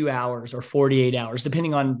 72 hours or 48 hours,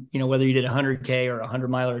 depending on whether you did 100K or 100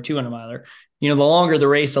 miler or 200 miler, the longer the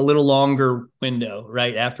race, a little longer window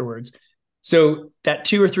right afterwards. So that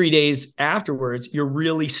 2 or 3 days afterwards, you're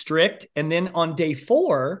really strict. And then on day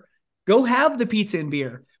 4, go have the pizza and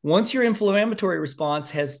beer. Once your inflammatory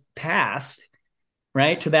response has passed,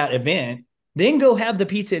 right, to that event, then go have the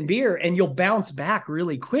pizza and beer and you'll bounce back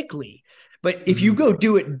really quickly. But if you go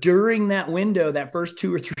do it during that window, that first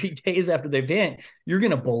 2 or 3 days after the event, you're going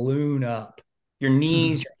to balloon up. Your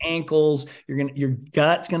knees, your ankles, your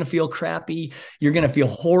gut's going to feel crappy. You're going to feel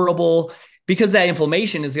horrible because that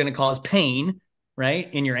inflammation is going to cause pain,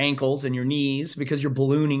 right, in your ankles and your knees because you're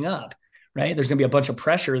ballooning up, right? There's going to be a bunch of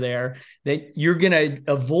pressure there that you're going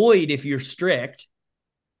to avoid if you're strict,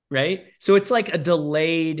 right? So it's like a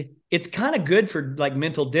delayed, it's kind of good for like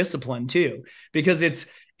mental discipline too, because it's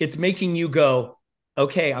making you go,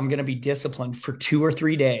 okay, I'm going to be disciplined for 2 or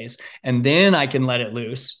 3 days and then I can let it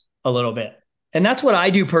loose a little bit. And that's what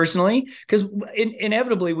I do personally, because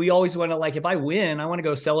inevitably we always want to, like, if I win, I want to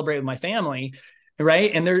go celebrate with my family, right?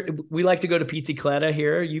 And we like to go to Pizzicletta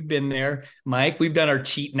here. You've been there, Mike. We've done our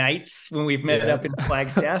cheat nights when we've met Yeah. up in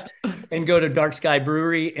Flagstaff and go to Dark Sky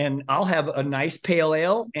Brewery, and I'll have a nice pale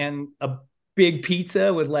ale and a big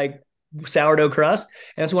pizza with like sourdough crust.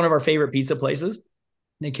 And it's one of our favorite pizza places.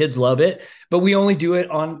 The kids love it, but we only do it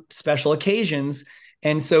on special occasions.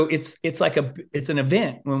 And so it's an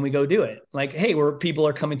event when we go do it. Like, hey, where people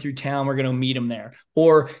are coming through town, we're going to meet them there.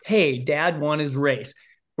 Or, hey, dad won his race.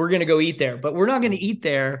 We're going to go eat there, but we're not going to eat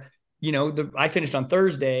there. I finished on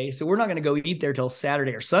Thursday, so we're not going to go eat there till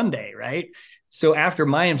Saturday or Sunday, right? So after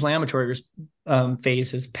my inflammatory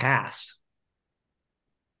phase has passed.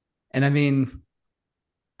 And I mean,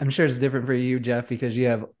 I'm sure it's different for you, Jeff, because you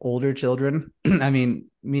have older children. I mean,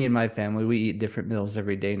 me and my family, we eat different meals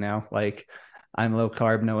every day now. Like I'm low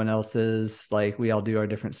carb, no one else is. Like we all do our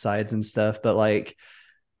different sides and stuff. But like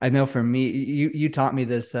I know for me, you taught me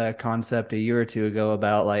this concept a year or two ago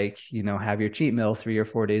about like, have your cheat meal 3 or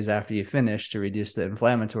 4 days after you finish to reduce the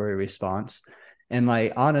inflammatory response. And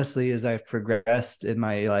like honestly, as I've progressed in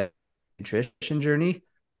my like nutrition journey,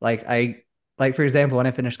 like like for example, when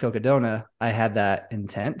I finished Cocodona, I had that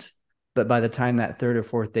intent. But by the time that third or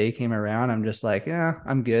fourth day came around, I'm just like, yeah,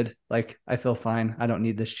 I'm good. Like I feel fine. I don't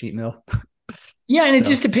need this cheat meal. Yeah, and it So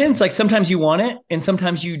just depends. Like sometimes you want it and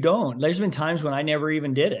sometimes you don't. There's been times when I never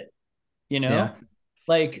even did it, you yeah. know?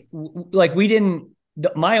 Like we didn't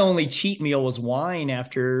my only cheat meal was wine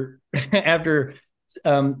after after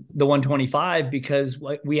the 125 because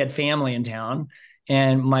we had family in town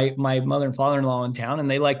and my mother and father-in-law in town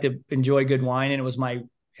and they like to enjoy good wine and it was my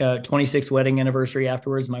 26th wedding anniversary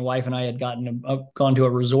afterwards. My wife and I had gone to a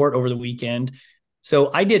resort over the weekend.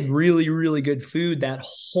 So I did really, really good food that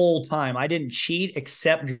whole time. I didn't cheat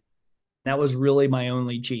except that was really my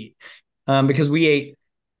only cheat because we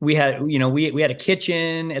had, we had a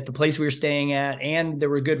kitchen at the place we were staying at, and there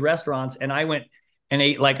were good restaurants. And I went and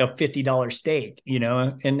ate like a $50 steak,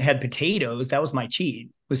 and had potatoes. That was my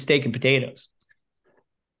cheat, was steak and potatoes.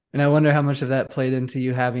 And I wonder how much of that played into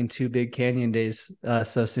you having 2 big canyon days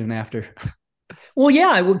so soon after. Well,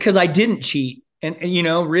 yeah, because I didn't cheat, and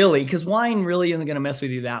really, because wine really isn't going to mess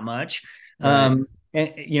with you that much, Right.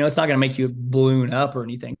 and it's not going to make you balloon up or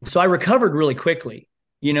anything. So I recovered really quickly,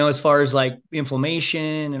 as far as like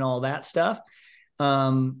inflammation and all that stuff.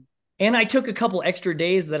 Um, and I took a couple extra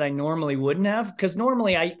days that I normally wouldn't have because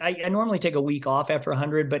normally I normally take a week off after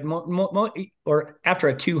 100, but or after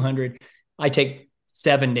a 200, I take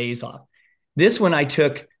 7 days off. This one I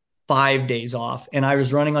took 5 days off, and I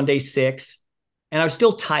was running on day 6, and I was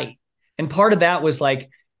still tight. And part of that was like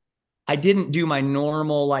I didn't do my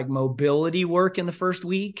normal like mobility work in the first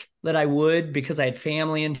week that I would because I had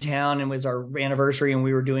family in town and it was our anniversary and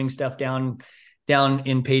we were doing stuff down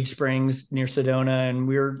in Page Springs near Sedona and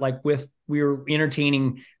we were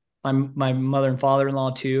entertaining my mother and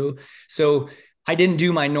father-in-law too. So I didn't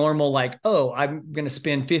do my normal like, oh, I'm going to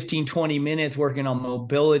spend 15-20 minutes working on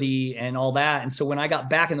mobility and all that. And so when I got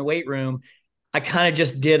back in the weight room, I kind of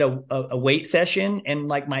just did a weight session and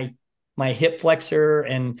like my hip flexor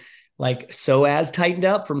and like psoas tightened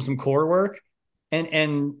up from some core work.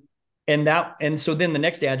 And so then the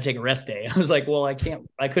next day I had to take a rest day. I was like, well, I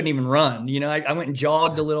couldn't even run. I went and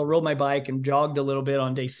jogged a little, rode my bike and jogged a little bit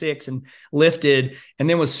on day 6 and lifted and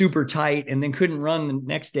then was super tight and then couldn't run the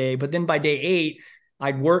next day. But then by day 8,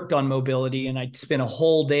 I'd worked on mobility and I'd spent a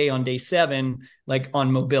whole day on day 7, like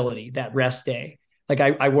on mobility, that rest day. Like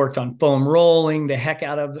I worked on foam rolling the heck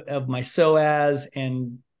out of my psoas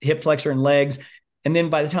and hip flexor and legs. And then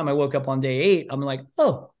by the time I woke up on day 8, I'm like,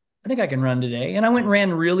 oh, I think I can run today. And I went and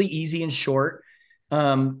ran really easy and short.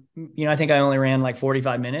 I think I only ran like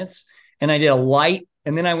 45 minutes and I did a light.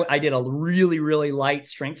 And then I did a really, really light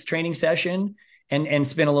strength training session and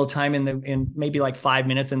spent a little time in maybe like 5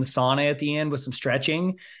 minutes in the sauna at the end with some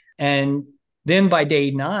stretching. And then by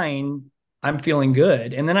day 9, I'm feeling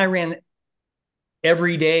good. And then I ran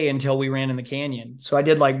every day until we ran in the canyon. So I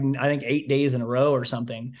did like, I think 8 days in a row or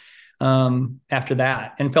something after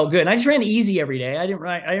that and felt good. And I just ran easy every day. I didn't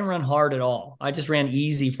run hard at all. I just ran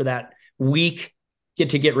easy for that week,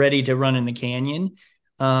 get ready to run in the canyon.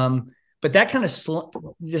 But that kind of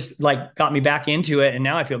just like got me back into it. And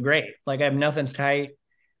now I feel great. Like I have nothing's tight.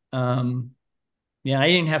 Yeah, I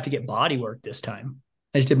didn't have to get body work this time.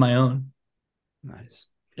 I just did my own. Nice.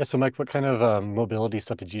 Yeah, so Mike, what kind of mobility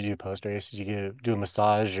stuff did you do post race? Did you do a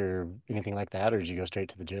massage or anything like that, or did you go straight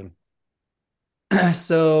to the gym?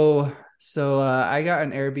 So I got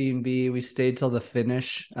an Airbnb. We stayed till the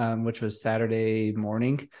finish, which was Saturday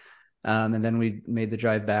morning. And then we made the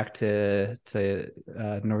drive back to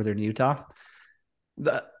northern Utah.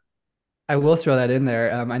 I will throw that in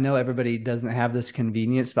there. I know everybody doesn't have this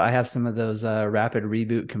convenience, but I have some of those rapid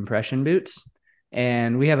reboot compression boots,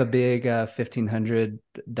 and we have a big 1500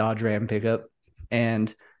 Dodge Ram pickup,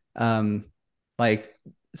 and like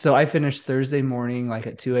so I finished Thursday morning like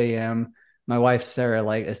at 2 a.m. My wife Sarah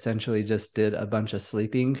like essentially just did a bunch of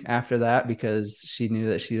sleeping after that because she knew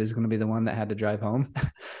that she was going to be the one that had to drive home.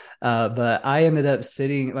 But I ended up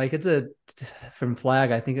sitting like from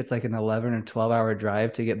Flag, I think it's like an 11 or 12 hour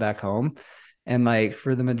drive to get back home. And like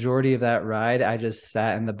for the majority of that ride, I just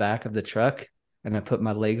sat in the back of the truck and I put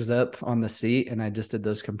my legs up on the seat and I just did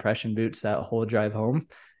those compression boots that whole drive home.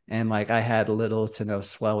 And like I had little to no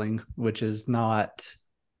swelling, which is not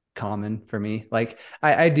common for me. Like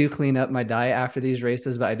I do clean up my diet after these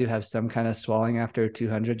races, but I do have some kind of swelling after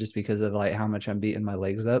 200 just because of like how much I'm beating my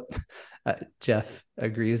legs up. Jeff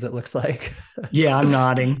agrees, it looks like. Yeah, I'm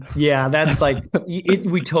nodding. Yeah, that's like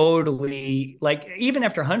we totally like even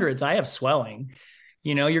after hundreds, I have swelling.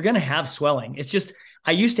 You're going to have swelling. It's just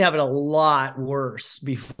I used to have it a lot worse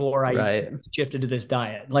before I Right. shifted to this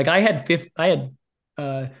diet. Like I had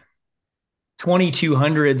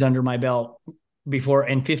 2200s under my belt before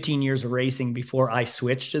and 15 years of racing before I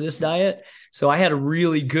switched to this diet. So I had a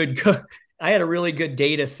really good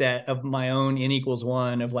data set of my own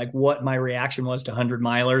N=1 of like what my reaction was to 100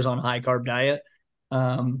 milers on high carb diet.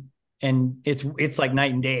 And it's like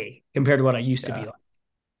night and day compared to what I used to be like.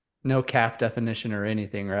 No calf definition or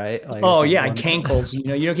anything, right? Like it's Oh just yeah, one. cankles. You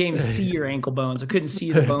can't even see your ankle bones. I couldn't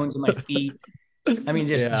see the bones in my feet. I mean,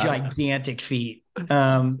 just Yeah. gigantic feet.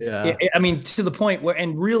 Yeah. I mean, to the point where,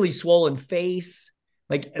 and really swollen face,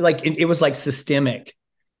 like it was like systemic.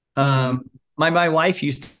 Mm-hmm. My wife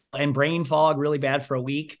used to, and brain fog really bad for a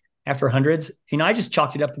week after hundreds. I just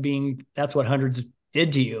chalked it up to being that's what hundreds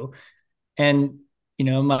did to you. And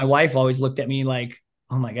my wife always looked at me like,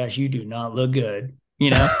 "Oh my gosh, you do not look good."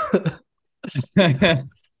 It's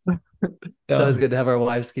always So good to have our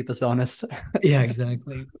wives keep us honest. yeah,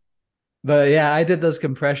 exactly. But yeah, I did those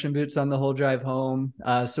compression boots on the whole drive home.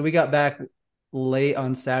 So we got back late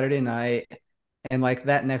on Saturday night. And like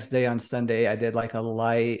that next day on Sunday, I did like a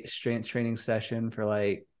light strength training session for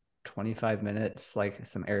like 25 minutes, like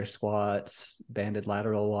some air squats, banded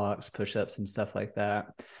lateral walks, push-ups, and stuff like that.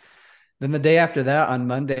 Then the day after that on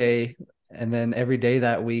Monday, and then every day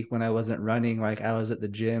that week when I wasn't running, like I was at the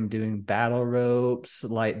gym doing battle ropes,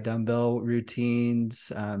 light dumbbell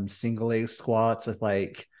routines, single leg squats with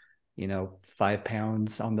like, 5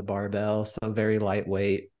 pounds on the barbell. So very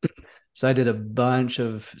lightweight. So I did a bunch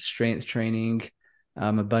of strength training,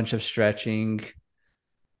 a bunch of stretching.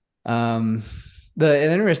 The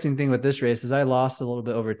interesting thing with this race is I lost a little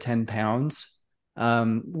bit over 10 pounds,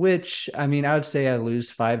 which I mean, I would say I lose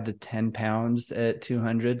 5 to 10 pounds at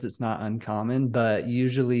 200s. It's not uncommon, but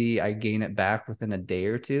usually I gain it back within a day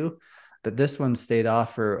or two. But this one stayed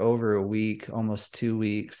off for over a week, almost 2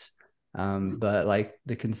 weeks. But like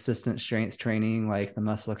the consistent strength training, like the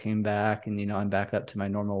muscle came back and, I'm back up to my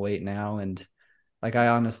normal weight now. And like, I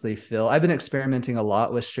honestly feel I've been experimenting a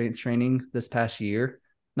lot with strength training this past year,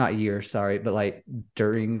 not year, sorry, but like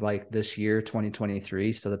during like this year,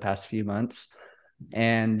 2023. So the past few months.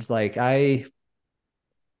 And I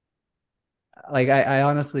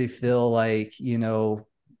honestly feel like,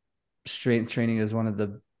 strength training is one of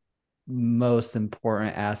the most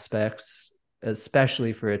important aspects,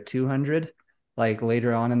 especially for a 200. Like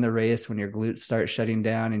later on in the race, when your glutes start shutting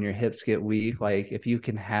down and your hips get weak, like if you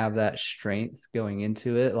can have that strength going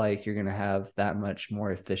into it, like you're going to have that much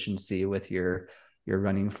more efficiency with your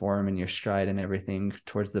running form and your stride and everything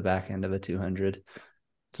towards the back end of a 200.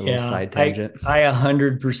 It's a little Yeah, side I tangent. I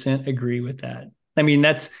 100% agree with that. I mean,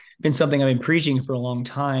 that's been something I've been preaching for a long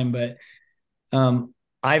time, but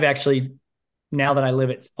I've actually now that I live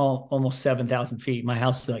at almost 7,000 feet, my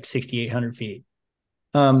house is like 6,800 feet.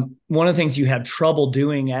 One of the things you have trouble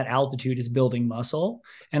doing at altitude is building muscle,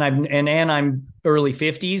 and I'm early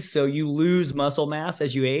 50s, so you lose muscle mass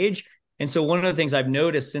as you age. And so one of the things I've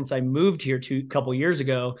noticed since I moved here a couple years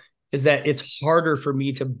ago is that it's harder for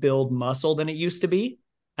me to build muscle than it used to be.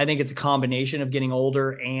 I think it's a combination of getting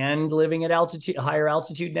older and living at higher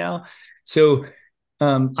altitude now. So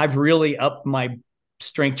I've really upped my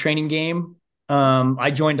strength training game.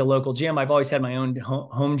 I joined a local gym. I've always had my own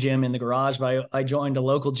home gym in the garage, but I joined a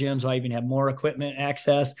local gym, so I even have more equipment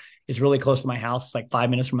access. It's really close to my house. It's like 5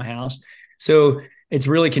 minutes from my house. So it's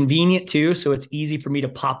really convenient too. So it's easy for me to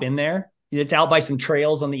pop in there. It's out by some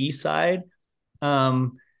trails on the east side.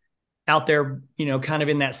 Out there, kind of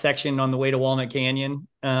in that section on the way to Walnut Canyon.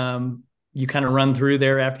 You kind of run through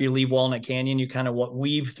there after you leave Walnut Canyon. You kind of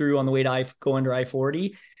weave through on the way to go under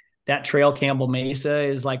I-40. That trail, Campbell Mesa,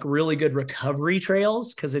 is like really good recovery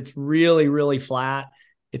trails because it's really, really flat.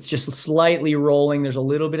 It's just slightly rolling. There's a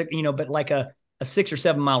little bit of, but like a 6 or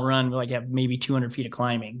 7 mile run, like you have maybe 200 feet of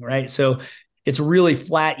climbing, right? So it's a really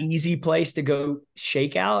flat, easy place to go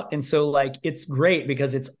shake out. And so like, it's great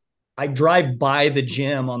because I drive by the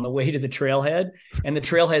gym on the way to the trailhead, and the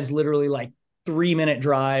trailhead's literally like 3-minute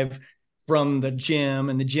drive from the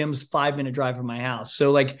gym, and the gym's 5-minute drive from my house.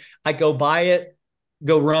 So like I go by it,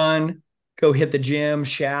 go run, go hit the gym,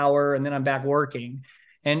 shower, and then I'm back working.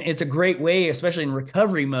 And it's a great way, especially in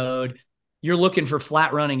recovery mode. You're looking for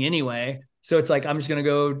flat running anyway. So it's like, I'm just going to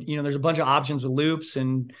go, there's a bunch of options with loops,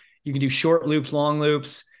 and you can do short loops, long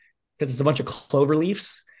loops, because it's a bunch of clover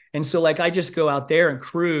leaves. And so like, I just go out there and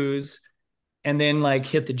cruise and then like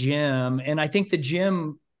hit the gym. And I think the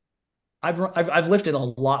gym, I've lifted a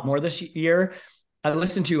lot more this year. I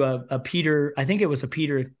listened to a Peter, I think it was a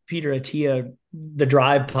Peter Attia, the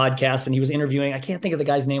Drive podcast, and he was interviewing, I can't think of the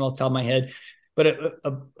guy's name off the top of my head, but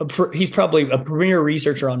he's probably a premier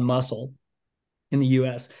researcher on muscle in the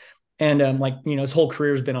US. And like, you know, his whole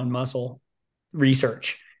career has been on muscle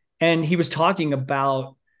research. And he was talking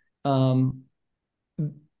about um,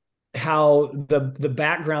 how the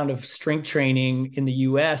background of strength training in the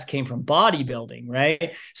US came from bodybuilding,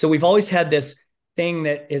 right? So we've always had this thing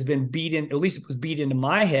that has been beaten, at least it was beat into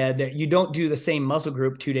my head, that you don't do the same muscle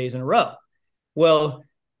group 2 days in a row. Well,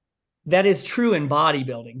 that is true in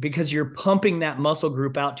bodybuilding because you're pumping that muscle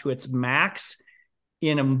group out to its max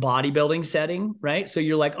in a bodybuilding setting, right? So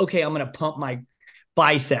you're like, okay, I'm going to pump my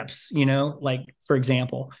biceps, you know, like for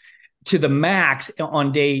example, to the max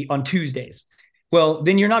on Tuesdays. Well,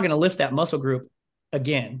 then you're not going to lift that muscle group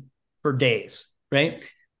again for days, right?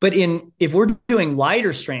 But if we're doing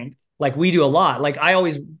lighter strength, like we do a lot, like I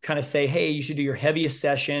always kind of say, hey, you should do your heaviest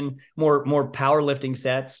session, more powerlifting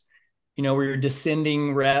sets, you know, where you're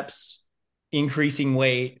descending reps, increasing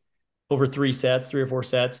weight over 3 or 4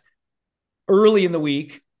 sets early in the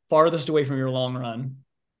week, farthest away from your long run,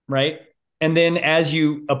 right? And then as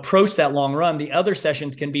you approach that long run, the other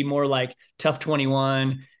sessions can be more like tough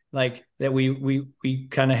 21, like that we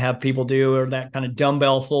kind of have people do, or that kind of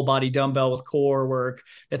dumbbell, full body dumbbell with core work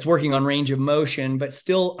that's working on range of motion, but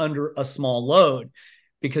still under a small load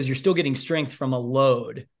because you're still getting strength from a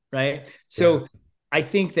load, right? So I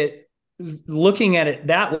think that looking at it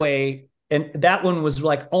that way, and that one was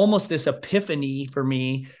like almost this epiphany for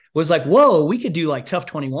me, was like, whoa, we could do like tough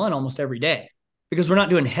 21 almost every day because we're not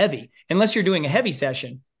doing heavy. Unless you're doing a heavy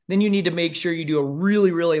session, then you need to make sure you do a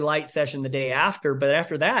really, really light session the day after. But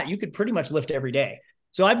after that, you could pretty much lift every day.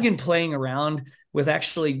 So I've been playing around with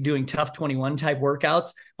actually doing tough 21 type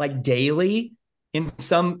workouts like daily in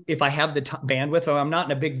some, if I have the bandwidth, or I'm not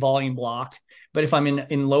in a big volume block, but if I'm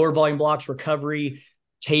in lower volume blocks, recovery,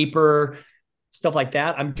 taper, stuff like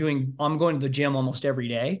that, I'm going to the gym almost every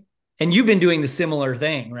day. And you've been doing the similar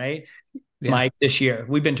thing, right? Yeah. Mike, this year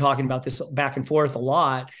we've been talking about this back and forth a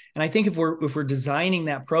lot. And I think if we're designing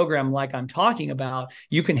that program like I'm talking about,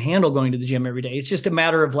 you can handle going to the gym every day. It's just a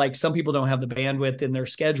matter of like, some people don't have the bandwidth in their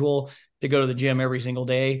schedule to go to the gym every single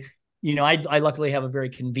day. You know, I luckily have a very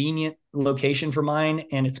convenient location for mine,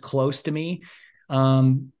 and it's close to me.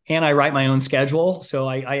 And I write my own schedule. So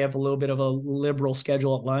I have a little bit of a liberal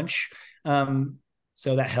schedule at lunch.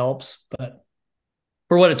 So that helps, but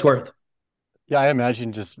for what it's worth. Yeah, I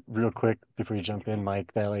imagine, just real quick before you jump in,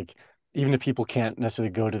 Mike, that like even if people can't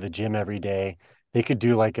necessarily go to the gym every day, they could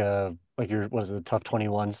do like what is it, the tough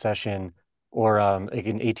 21 session, or like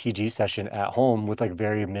an ATG session at home with like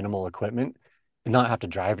very minimal equipment and not have to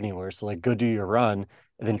drive anywhere. So like go do your run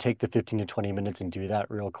and then take the 15 to 20 minutes and do that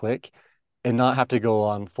real quick, and not have to go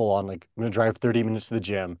on full on like, I'm gonna drive 30 minutes to the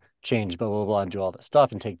gym, change, blah blah blah, and do all that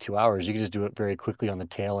stuff and take 2 hours. You can just do it very quickly on the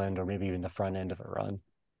tail end or maybe even the front end of a run.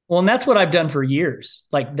 Well, and that's what I've done for years,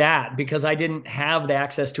 like that, because I didn't have the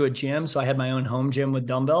access to a gym. So I had my own home gym with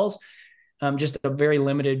dumbbells, just a very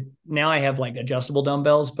limited. Now I have like adjustable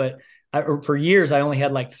dumbbells, but for years I only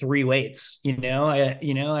had like 3 weights. I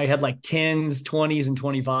had like 10s, 20s, and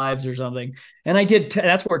 25s or something. And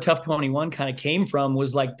that's where Tough 21 kind of came from,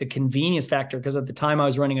 was like the convenience factor. Because at the time I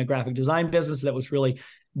was running a graphic design business that was really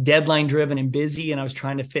deadline driven and busy, and I was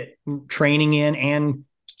trying to fit training in and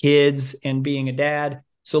kids and being a dad.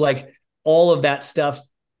 So like all of that stuff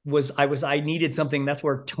I needed something. That's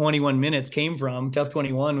where 21 minutes came from. Tough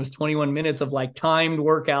 21 was 21 minutes of like timed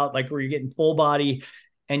workout, like where you're getting full body,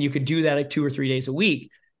 and you could do that like 2 or 3 days a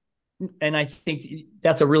week. And I think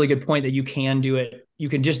that's a really good point, that you can do it. You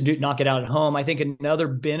can just knock it out at home. I think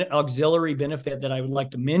another auxiliary benefit that I would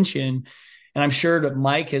like to mention, and I'm sure that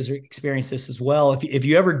Mike has experienced this as well. If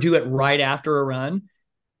you ever do it right after a run,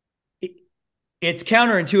 it's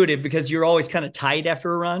counterintuitive because you're always kind of tight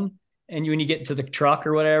after a run, and when you get to the truck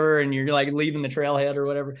or whatever, and you're like leaving the trailhead or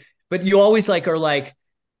whatever, but you always like are like,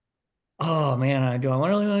 oh man, do I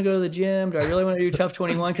really want to go to the gym? Do I really want to do tough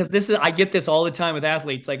 21? Because I get this all the time with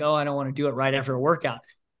athletes, like, oh, I don't want to do it right after a workout.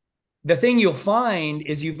 The thing you'll find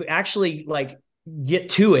is you've actually like get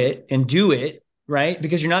to it and do it, right?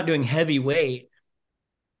 Because you're not doing heavy weight.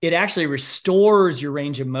 It actually restores your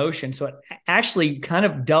range of motion. So it actually kind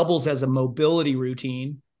of doubles as a mobility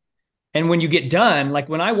routine. And when you get done, like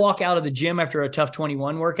when I walk out of the gym after a tough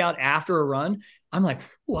 21 workout, after a run, I'm like,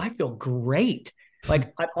 oh, I feel great.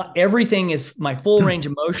 Like everything is, my full range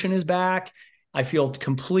of motion is back. I feel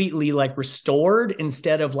completely like restored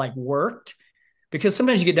instead of like worked. because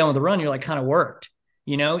sometimes you get done with the run, you're like kind of worked,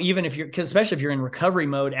 even if because especially if you're in recovery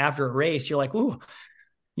mode after a race, you're like, ooh,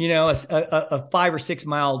 a 5 or 6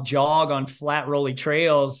 mile jog on flat rolly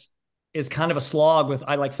trails is kind of a slog.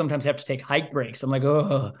 I like sometimes have to take hike breaks. I'm like,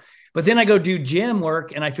 oh, but then I go do gym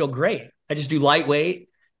work and I feel great. I just do lightweight,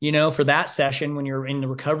 for that session. When you're in the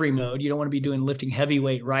recovery mode, you don't want to be doing lifting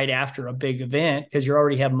heavyweight right after a big event because you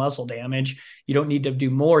already have muscle damage. You don't need to do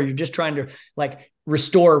more. You're just trying to like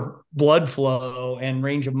restore blood flow and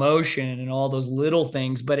range of motion and all those little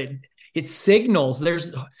things. But it signals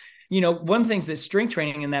there's, one of the things that strength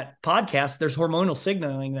training in that podcast, there's hormonal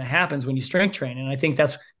signaling that happens when you strength train. And I think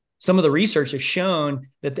that's some of the research has shown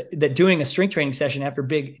that doing a strength training session after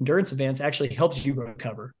big endurance events actually helps you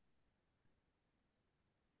recover.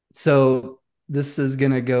 So this is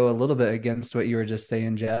going to go a little bit against what you were just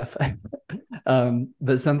saying, Jeff.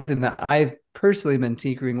 But something that I've personally been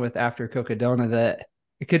tinkering with after Cocodona, that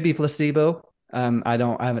it could be placebo. I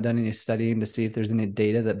haven't done any studying to see if there's any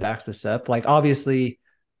data that backs this up. Like obviously,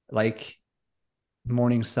 like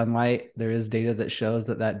morning sunlight, there is data that shows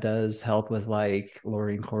that does help with like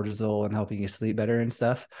lowering cortisol and helping you sleep better and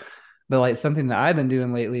stuff. But like something that I've been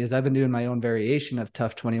doing lately is I've been doing my own variation of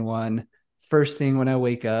Tough 21. First thing when I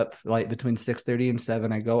wake up, like between 6:30 and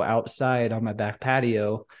 7, I go outside on my back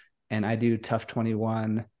patio and I do Tough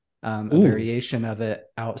 21, a variation of it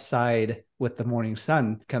outside with the morning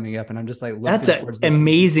sun coming up. And I'm just like looking towards an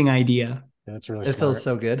amazing idea. Yeah, that's really smart. It feels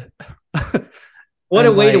so good. What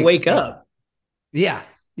a way to wake up. Yeah.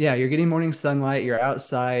 Yeah. You're getting morning sunlight, you're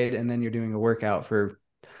outside, and then you're doing a workout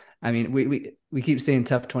we keep saying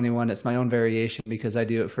Tough 21. It's my own variation because I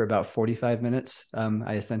do it for about 45 minutes.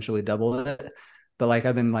 I essentially double it, but like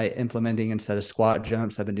I've been like implementing, instead of squat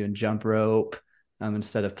jumps, I've been doing jump rope,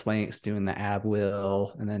 instead of planks, doing the ab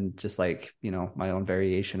wheel, and then just like, my own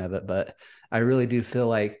variation of it. But I really do feel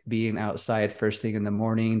like being outside first thing in the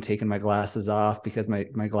morning, taking my glasses off because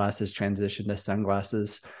my glasses transition to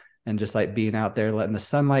sunglasses, and just like being out there, letting the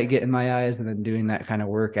sunlight get in my eyes and then doing that kind of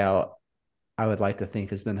workout, I would like to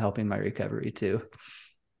think has been helping my recovery too.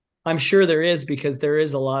 I'm sure there is, because there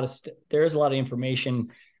is a lot of information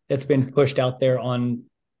that's been pushed out there on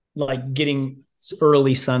like getting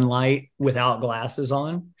early sunlight without glasses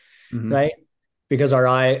on, right? Because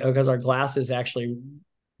our glasses actually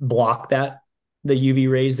block the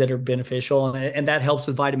UV rays that are beneficial, and that helps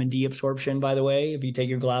with vitamin D absorption, by the way, if you take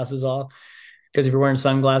your glasses off. Because if you're wearing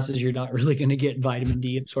sunglasses, you're not really going to get vitamin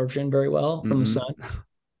D absorption very well from the sun.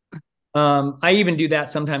 I even do that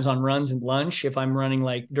sometimes on runs and lunch. If I'm running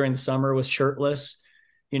like during the summer with shirtless,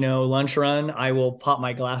 lunch run, I will pop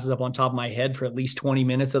my glasses up on top of my head for at least 20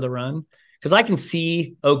 minutes of the run, because I can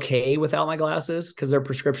see okay without my glasses because they're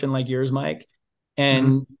prescription like yours, Mike.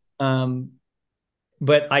 And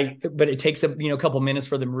but it takes a couple minutes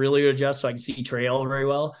for them really to adjust so I can see trail very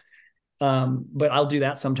well. But I'll do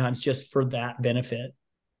that sometimes just for that benefit.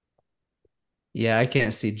 Yeah, I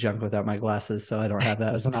can't see junk without my glasses, so I don't have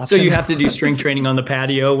that as an option. So you have to do strength training on the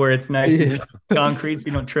patio where it's nice and concrete so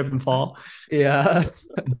you don't trip and fall. Yeah.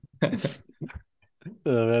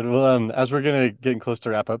 Well, as we're getting close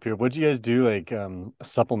to wrap up here, what did you guys do like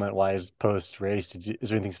supplement wise post race? Is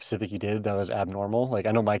there anything specific you did that was abnormal? Like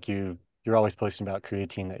I know, Mike, you're always posting about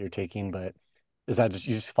creatine that you're taking, but is that just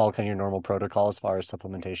you just follow kind of your normal protocol as far as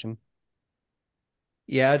supplementation?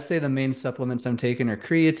 Yeah, I'd say the main supplements I'm taking are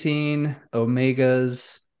creatine,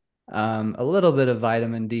 omegas, a little bit of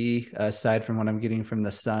vitamin D, aside from what I'm getting from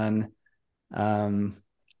the sun, and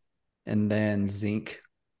then zinc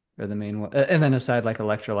are the main one. And then aside like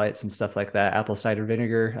electrolytes and stuff like that, apple cider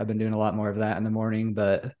vinegar. I've been doing a lot more of that in the morning,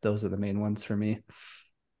 but those are the main ones for me.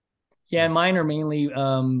 Yeah, and mine are mainly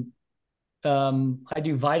I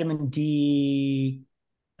do vitamin D,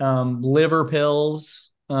 liver pills.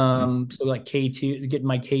 So like K2, getting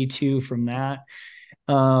my K2 from that.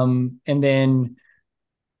 And then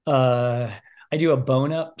I do a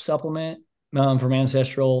bone up supplement from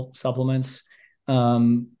Ancestral Supplements.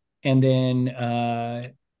 And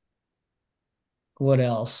then what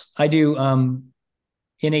else? I do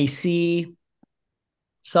NAC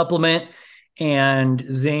supplement and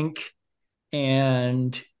zinc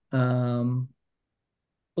and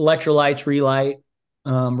electrolytes, relight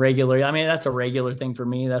regularly. I mean, that's a regular thing for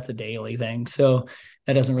me. That's a daily thing. So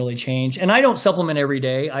that doesn't really change. And I don't supplement every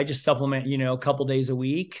day. I just supplement, a couple days a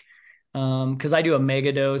week. Because I do a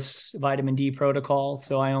mega dose vitamin D protocol.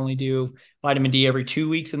 So I only do vitamin D every 2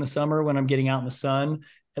 weeks in the summer when I'm getting out in the sun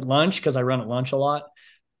at lunch, because I run at lunch a lot.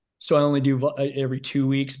 So I only do every 2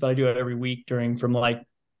 weeks, but I do it every week from like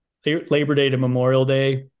Labor Day to Memorial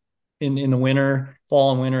Day in the winter,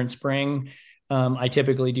 fall and winter and spring. I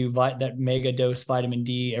typically do that mega dose vitamin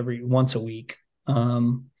D once a week.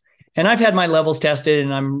 And I've had my levels tested,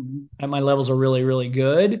 and my levels are really, really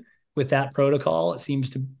good with that protocol. It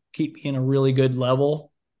seems to keep me in a really good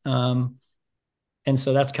level. And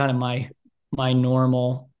so that's kind of my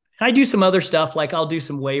normal. I do some other stuff, like I'll do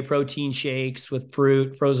some whey protein shakes with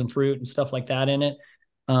fruit, frozen fruit, and stuff like that in it.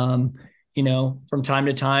 Um, from time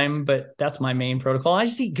to time, but that's my main protocol. I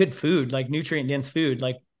just eat good food, like nutrient dense food.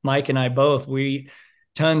 Like Mike and I both, we eat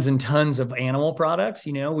tons and tons of animal products.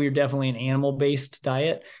 We're definitely an animal based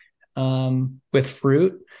diet, with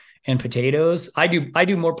fruit and potatoes. I do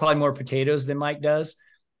probably more potatoes than Mike does.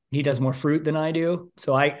 He does more fruit than I do.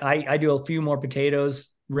 So I do a few more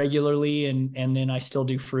potatoes regularly, and then I still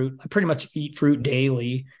do fruit. I pretty much eat fruit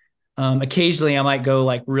daily. Occasionally I might go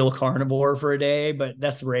like real carnivore for a day, but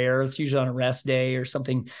that's rare. It's usually on a rest day or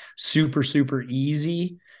something super, super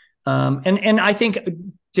easy. And I think,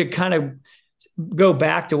 to kind of go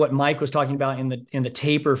back to what Mike was talking about in the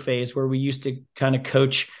taper phase, where we used to kind of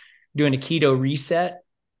coach doing a keto reset.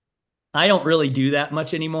 I don't really do that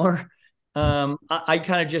much anymore. I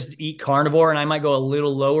kind of just eat carnivore, and I might go a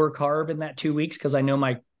little lower carb in that 2 weeks because I know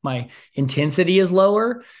my intensity is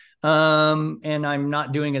lower. And I'm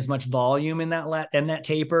not doing as much volume in that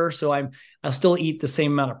taper. So I'll still eat the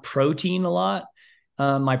same amount of protein a lot.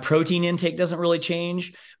 My protein intake doesn't really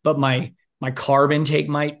change, but my carb intake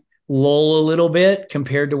might lull a little bit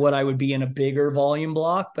compared to what I would be in a bigger volume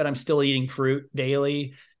block, but I'm still eating fruit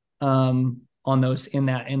daily, on those in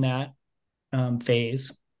that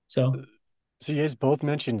phase. So So you guys both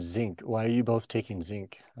mentioned zinc. Why are you both taking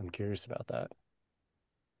zinc? I'm curious about that.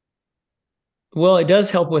 well, it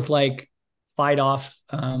does help with like fight off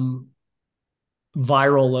viral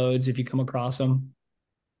loads if you come across them.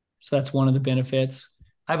 So that's one of the benefits.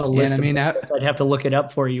 I have a Yeah, and I list of mean, benefits. I'd have to look it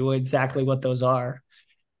up for you exactly what those are.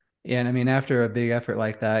 after a big effort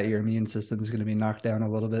like that, your immune system is going to be knocked down a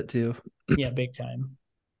little bit too. Yeah, big time.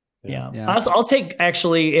 Yeah. Yeah, Yeah, I'll take,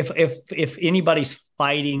 actually, if anybody's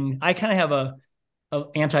fighting, I kind of have a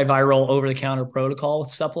antiviral over the counter protocol with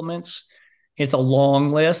supplements. It's a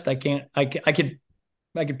long list. I could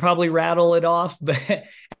probably rattle it off, but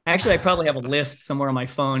actually I probably have a list somewhere on my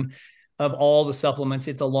phone of all the supplements.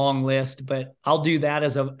 It's a long list, but I'll do that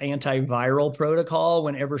as an antiviral protocol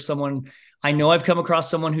whenever I know I've come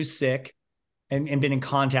across someone who's sick, and been in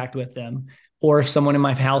contact with them. Or if someone in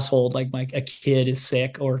my household, like a kid is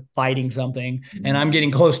sick or fighting something, and I'm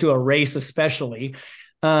getting close to a race, especially,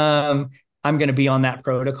 I'm going to be on that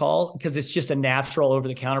protocol because it's just a natural over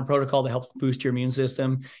the counter protocol to help boost your immune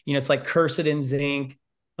system. It's like quercetin, zinc,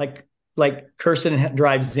 like quercetin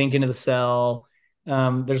drives zinc into the cell.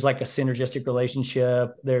 There's like a synergistic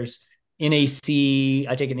relationship. There's NAC.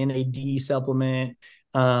 I take an NAD supplement.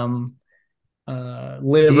 do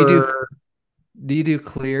you do Liver. do you do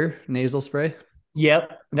clear nasal spray?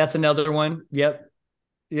 Yep, that's another one. Yep.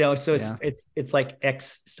 So it's Yeah, it's it's like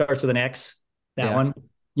X, starts with an X. That yeah, one.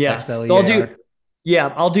 Yeah. So I'll do XLEAR. yeah,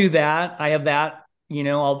 I'll do that. I have that.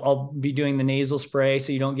 I'll be doing the nasal spray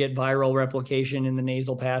so you don't get viral replication in the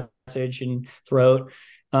nasal passage and throat,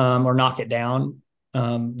 or knock it down,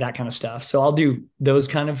 that kind of stuff. So I'll do those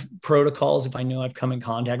kind of protocols if I know I've come in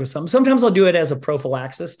contact with some. Sometimes I'll do it as a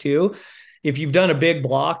prophylaxis too. If you've done a big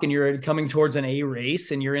block and you're coming towards an A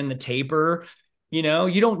race and you're in the taper, you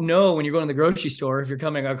don't know when you're going to the grocery store if you're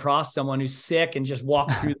coming across someone who's sick and just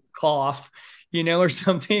walked through the cough, or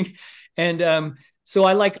something. And so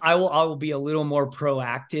I will be a little more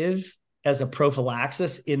proactive as a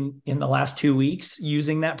prophylaxis in the last 2 weeks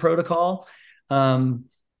using that protocol, um,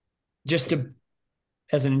 just to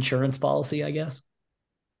as an insurance policy, I guess.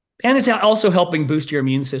 And it's also helping boost your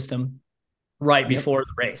immune system right Yep. before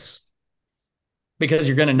the race, because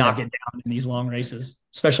you're going to knock Yeah. it down in these long races,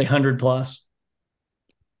 especially 100 plus.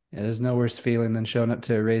 Yeah, there's no worse feeling than showing up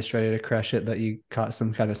to a race ready to crush it, but you caught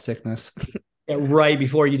some kind of sickness. Yeah, right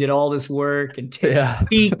before you did all this work and Yeah.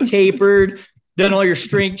 peak tapered, done all your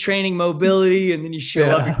strength training, mobility, and then you show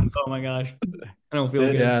up, Yeah. oh my gosh, I don't feel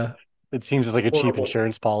It, good. Yeah. it seems as like a cheap Horrible.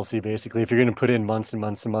 insurance policy, basically. If you're going to put in months and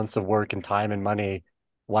months and months of work and time and money,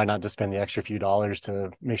 why not just spend the extra few dollars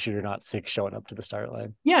to make sure you're not sick showing up to the start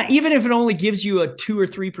line? Yeah, even if it only gives you a 2 or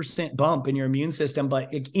 3% bump in your immune system,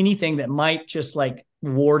 but anything that might just like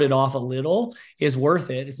ward it off a little is worth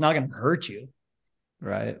it. It's not going to hurt you.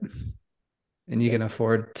 Right. And you Yep. can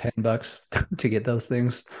afford $10 to get those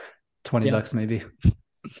things, 20 Yeah. bucks maybe.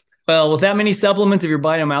 Well, with that many supplements, if you're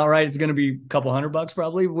buying them outright, it's going to be a couple $100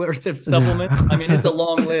 probably worth of supplements. I mean, it's a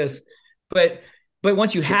long list, but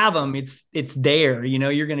once you have them, it's there.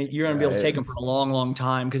 You're gonna be able to Right. take them for a long, long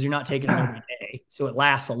time because you're not taking them every day. So it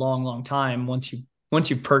lasts a long, long time once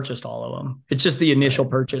you've purchased all of them. It's just the initial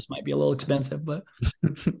Right. purchase might be a little expensive, but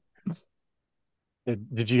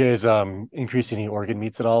Did you guys increase any organ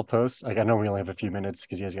meats at all post? Like I know we only have a few minutes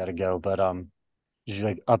because you guys got to go, but did you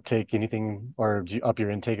like uptake anything or did you up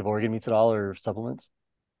your intake of organ meats at all or supplements?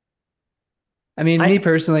 I mean, me I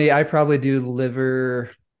personally, I probably do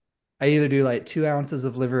liver. I either do like 2 ounces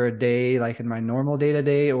of liver a day, like in my normal day to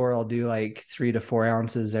day, or I'll do like 3 to 4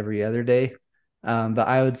 ounces every other day. But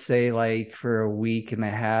I would say like for a week and a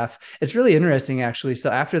half, it's really interesting actually. So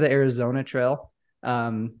after the Arizona trail,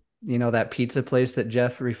 that pizza place that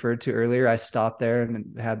Jeff referred to earlier, I stopped there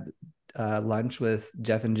and had lunch with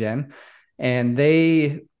Jeff and Jen, and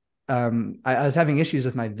I was having issues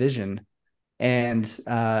with my vision. And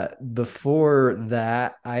before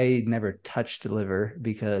that, I never touched liver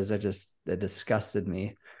because it disgusted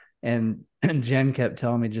me. And Jen kept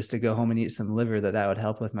telling me just to go home and eat some liver, that would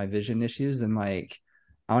help with my vision issues. And like,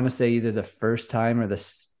 I want to say either the first time or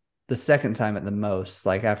the second time at the most,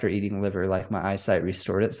 like after eating liver, like my eyesight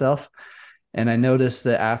restored itself. And I noticed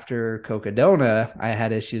that after Cocodona, I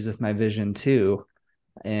had issues with my vision too.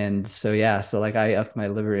 And so, yeah, so like I upped my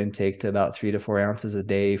liver intake to about 3 to 4 ounces a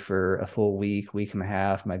day for a full week, week and a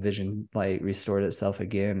half. My vision like restored itself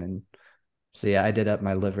again. And so, yeah, I did up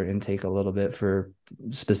my liver intake a little bit for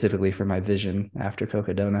specifically for my vision after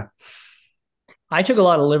Cocodona. I took a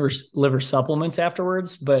lot of liver supplements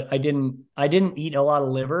afterwards, but I didn't eat a lot of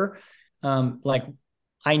liver. Like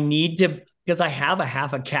I need to because I have a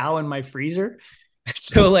half a cow in my freezer.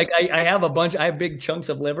 So like I have I have big chunks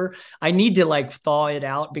of liver. I need to like thaw it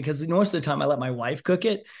out because most of the time I let my wife cook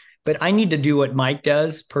it. But I need to do what Mike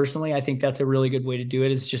does personally. I think that's a really good way to do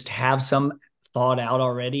it is just have some thawed out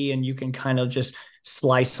already and you can kind of just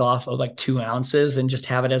slice off of like 2 ounces and just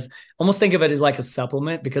have it as almost think of it as like a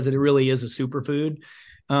supplement because it really is a superfood.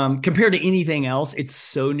 Compared to anything else, it's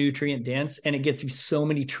so nutrient dense and it gets you so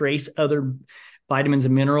many trace other vitamins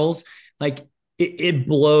and minerals. Like it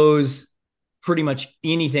blows pretty much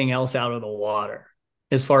anything else out of the water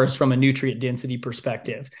as far as from a nutrient density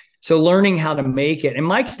perspective. So learning how to make it, and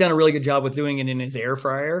Mike's done a really good job with doing it in his air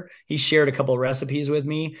fryer. He shared a couple of recipes with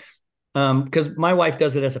me because my wife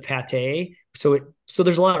does it as a pate. So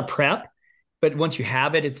there's a lot of prep, but once you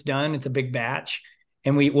have it, it's done. It's a big batch,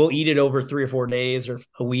 and we'll eat it over 3 or 4 days or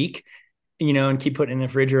a week, and keep putting it in the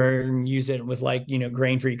refrigerator and use it with like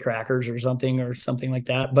grain free crackers or something like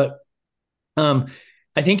that. But um,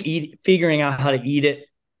 I think figuring out how to eat it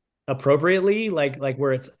appropriately, like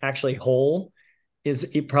where it's actually whole, is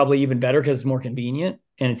probably even better because it's more convenient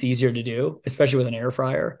and it's easier to do, especially with an air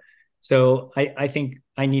fryer. So I think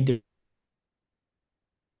I need to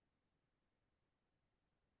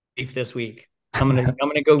beef this week. I'm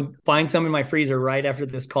gonna go find some in my freezer right after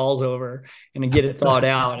this call's over and then get it thawed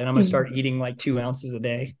out, and I'm gonna start eating like 2 ounces a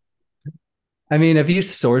day. I mean, if you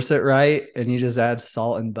source it right and you just add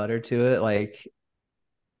salt and butter to it, like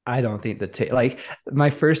I don't think like my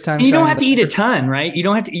first time And you don't trying have to eat a liver, ton, right? You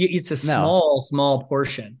don't have to. It's a no, small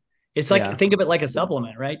portion. It's like yeah, think of it like a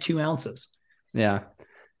supplement, right? 2 ounces. yeah.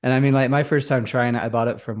 And I mean, like my first time trying it, I bought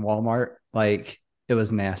it from Walmart. Like it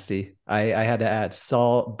was nasty. I had to add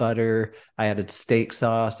salt, butter. I added steak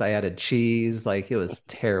sauce. I added cheese. Like it was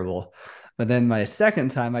terrible. But then my second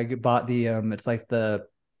time, I bought it's like the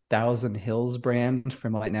Thousand Hills brand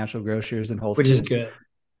from like Natural Grocers and Whole Which is Foods. good.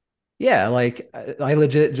 Yeah, like I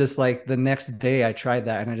legit just like the next day I tried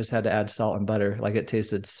that and I just had to add salt and butter. Like it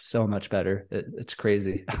tasted so much better. It's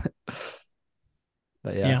crazy.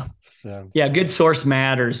 But yeah. Yeah. Yeah. Yeah. Good source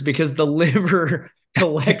matters because the liver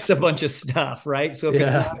collects a bunch of stuff, right? So if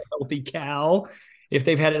it's not Yeah. a healthy cow, if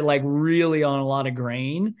they've had it like really on a lot of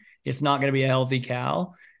grain, it's not going to be a healthy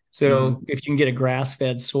cow. So Mhm. if you can get a grass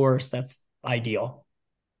fed source, that's ideal.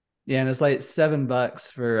 Yeah, and it's like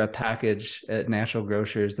 $7 for a package at Natural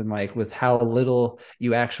Grocers. And like with how little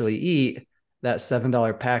you actually eat, that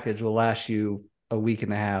 $7 package will last you a week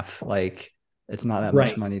and a half. Like it's not that much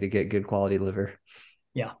Right. money to get good quality liver.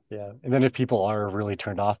 Yeah. Yeah. And then if people are really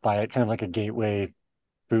turned off by it, kind of like a gateway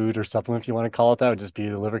food or supplement, if you want to call it that, would just be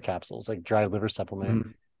the liver capsules, like dry liver supplement.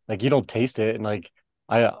 Mhm. Like you don't taste it, and like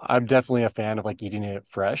I'm definitely a fan of like eating it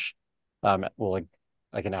fresh. Well,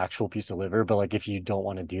 like an actual piece of liver, but like if you don't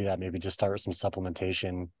want to do that, maybe just start with some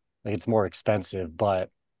supplementation. Like it's more expensive, but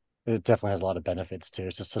it definitely has a lot of benefits too.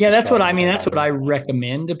 It's just such Yeah. a That's what strong I mean. That's what I multivitamin.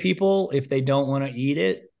 recommend to people if they don't want to eat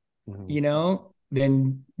it, Hmm.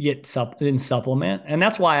 then then supplement. And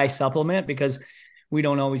that's why I supplement because we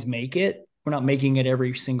don't always make it. We're not making it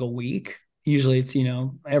every single week. Usually it's,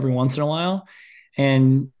 every once in a while.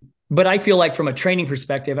 But I feel like from a training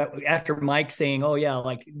perspective, after Mike saying, oh yeah,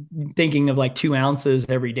 like thinking of like 2 ounces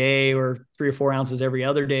every day or 3 or 4 ounces every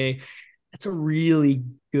other day, that's a really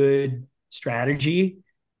good strategy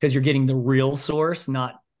because you're getting the real source,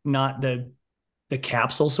 not the the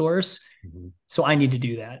capsule source. Mm-hmm. So I need to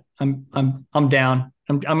do that. I'm down.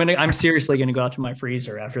 I'm seriously gonna go out to my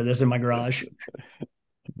freezer after this in my garage.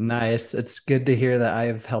 Nice. It's good to hear that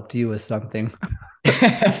I've helped you with something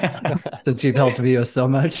since you've helped me with so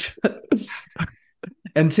much.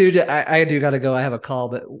 And two, I do got to go. I have a call,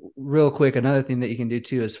 but real quick, another thing that you can do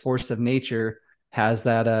too is Force of Nature has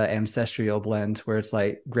that ancestral blend where it's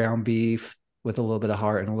like ground beef with a little bit of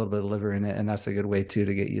heart and a little bit of liver in it, and that's a good way too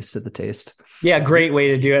to get used to the taste. Yeah, great way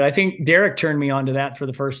to do it. I think Derek turned me on to that for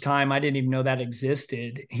the first time. I didn't even know that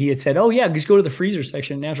existed. He had said, "Oh yeah, just go to the freezer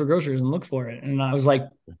section of Natural Grocers and look for it." And I was like,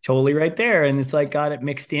 "Totally right there." And it's like got it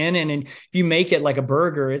mixed in. And then if you make it like a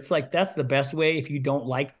burger, it's like that's the best way. If you don't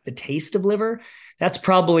like the taste of liver, that's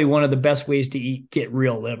probably one of the best ways to get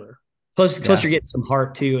real liver. Plus you're getting some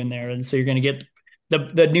heart too in there, and so you're going to get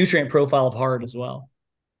the nutrient profile of heart as well.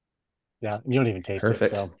 Yeah, you don't even taste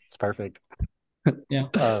Perfect. it, so it's perfect. Yeah.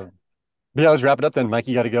 But yeah, let's wrap it up then. Mike,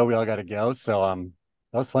 you got to go. We all got to go. So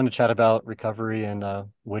that was fun to chat about recovery and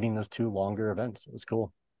winning those 2 longer events. It was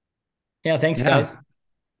cool. Yeah. Thanks, Yeah. guys.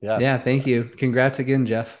 Yeah. Yeah. Thank you. Congrats again,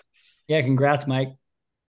 Jeff. Yeah. Congrats, Mike.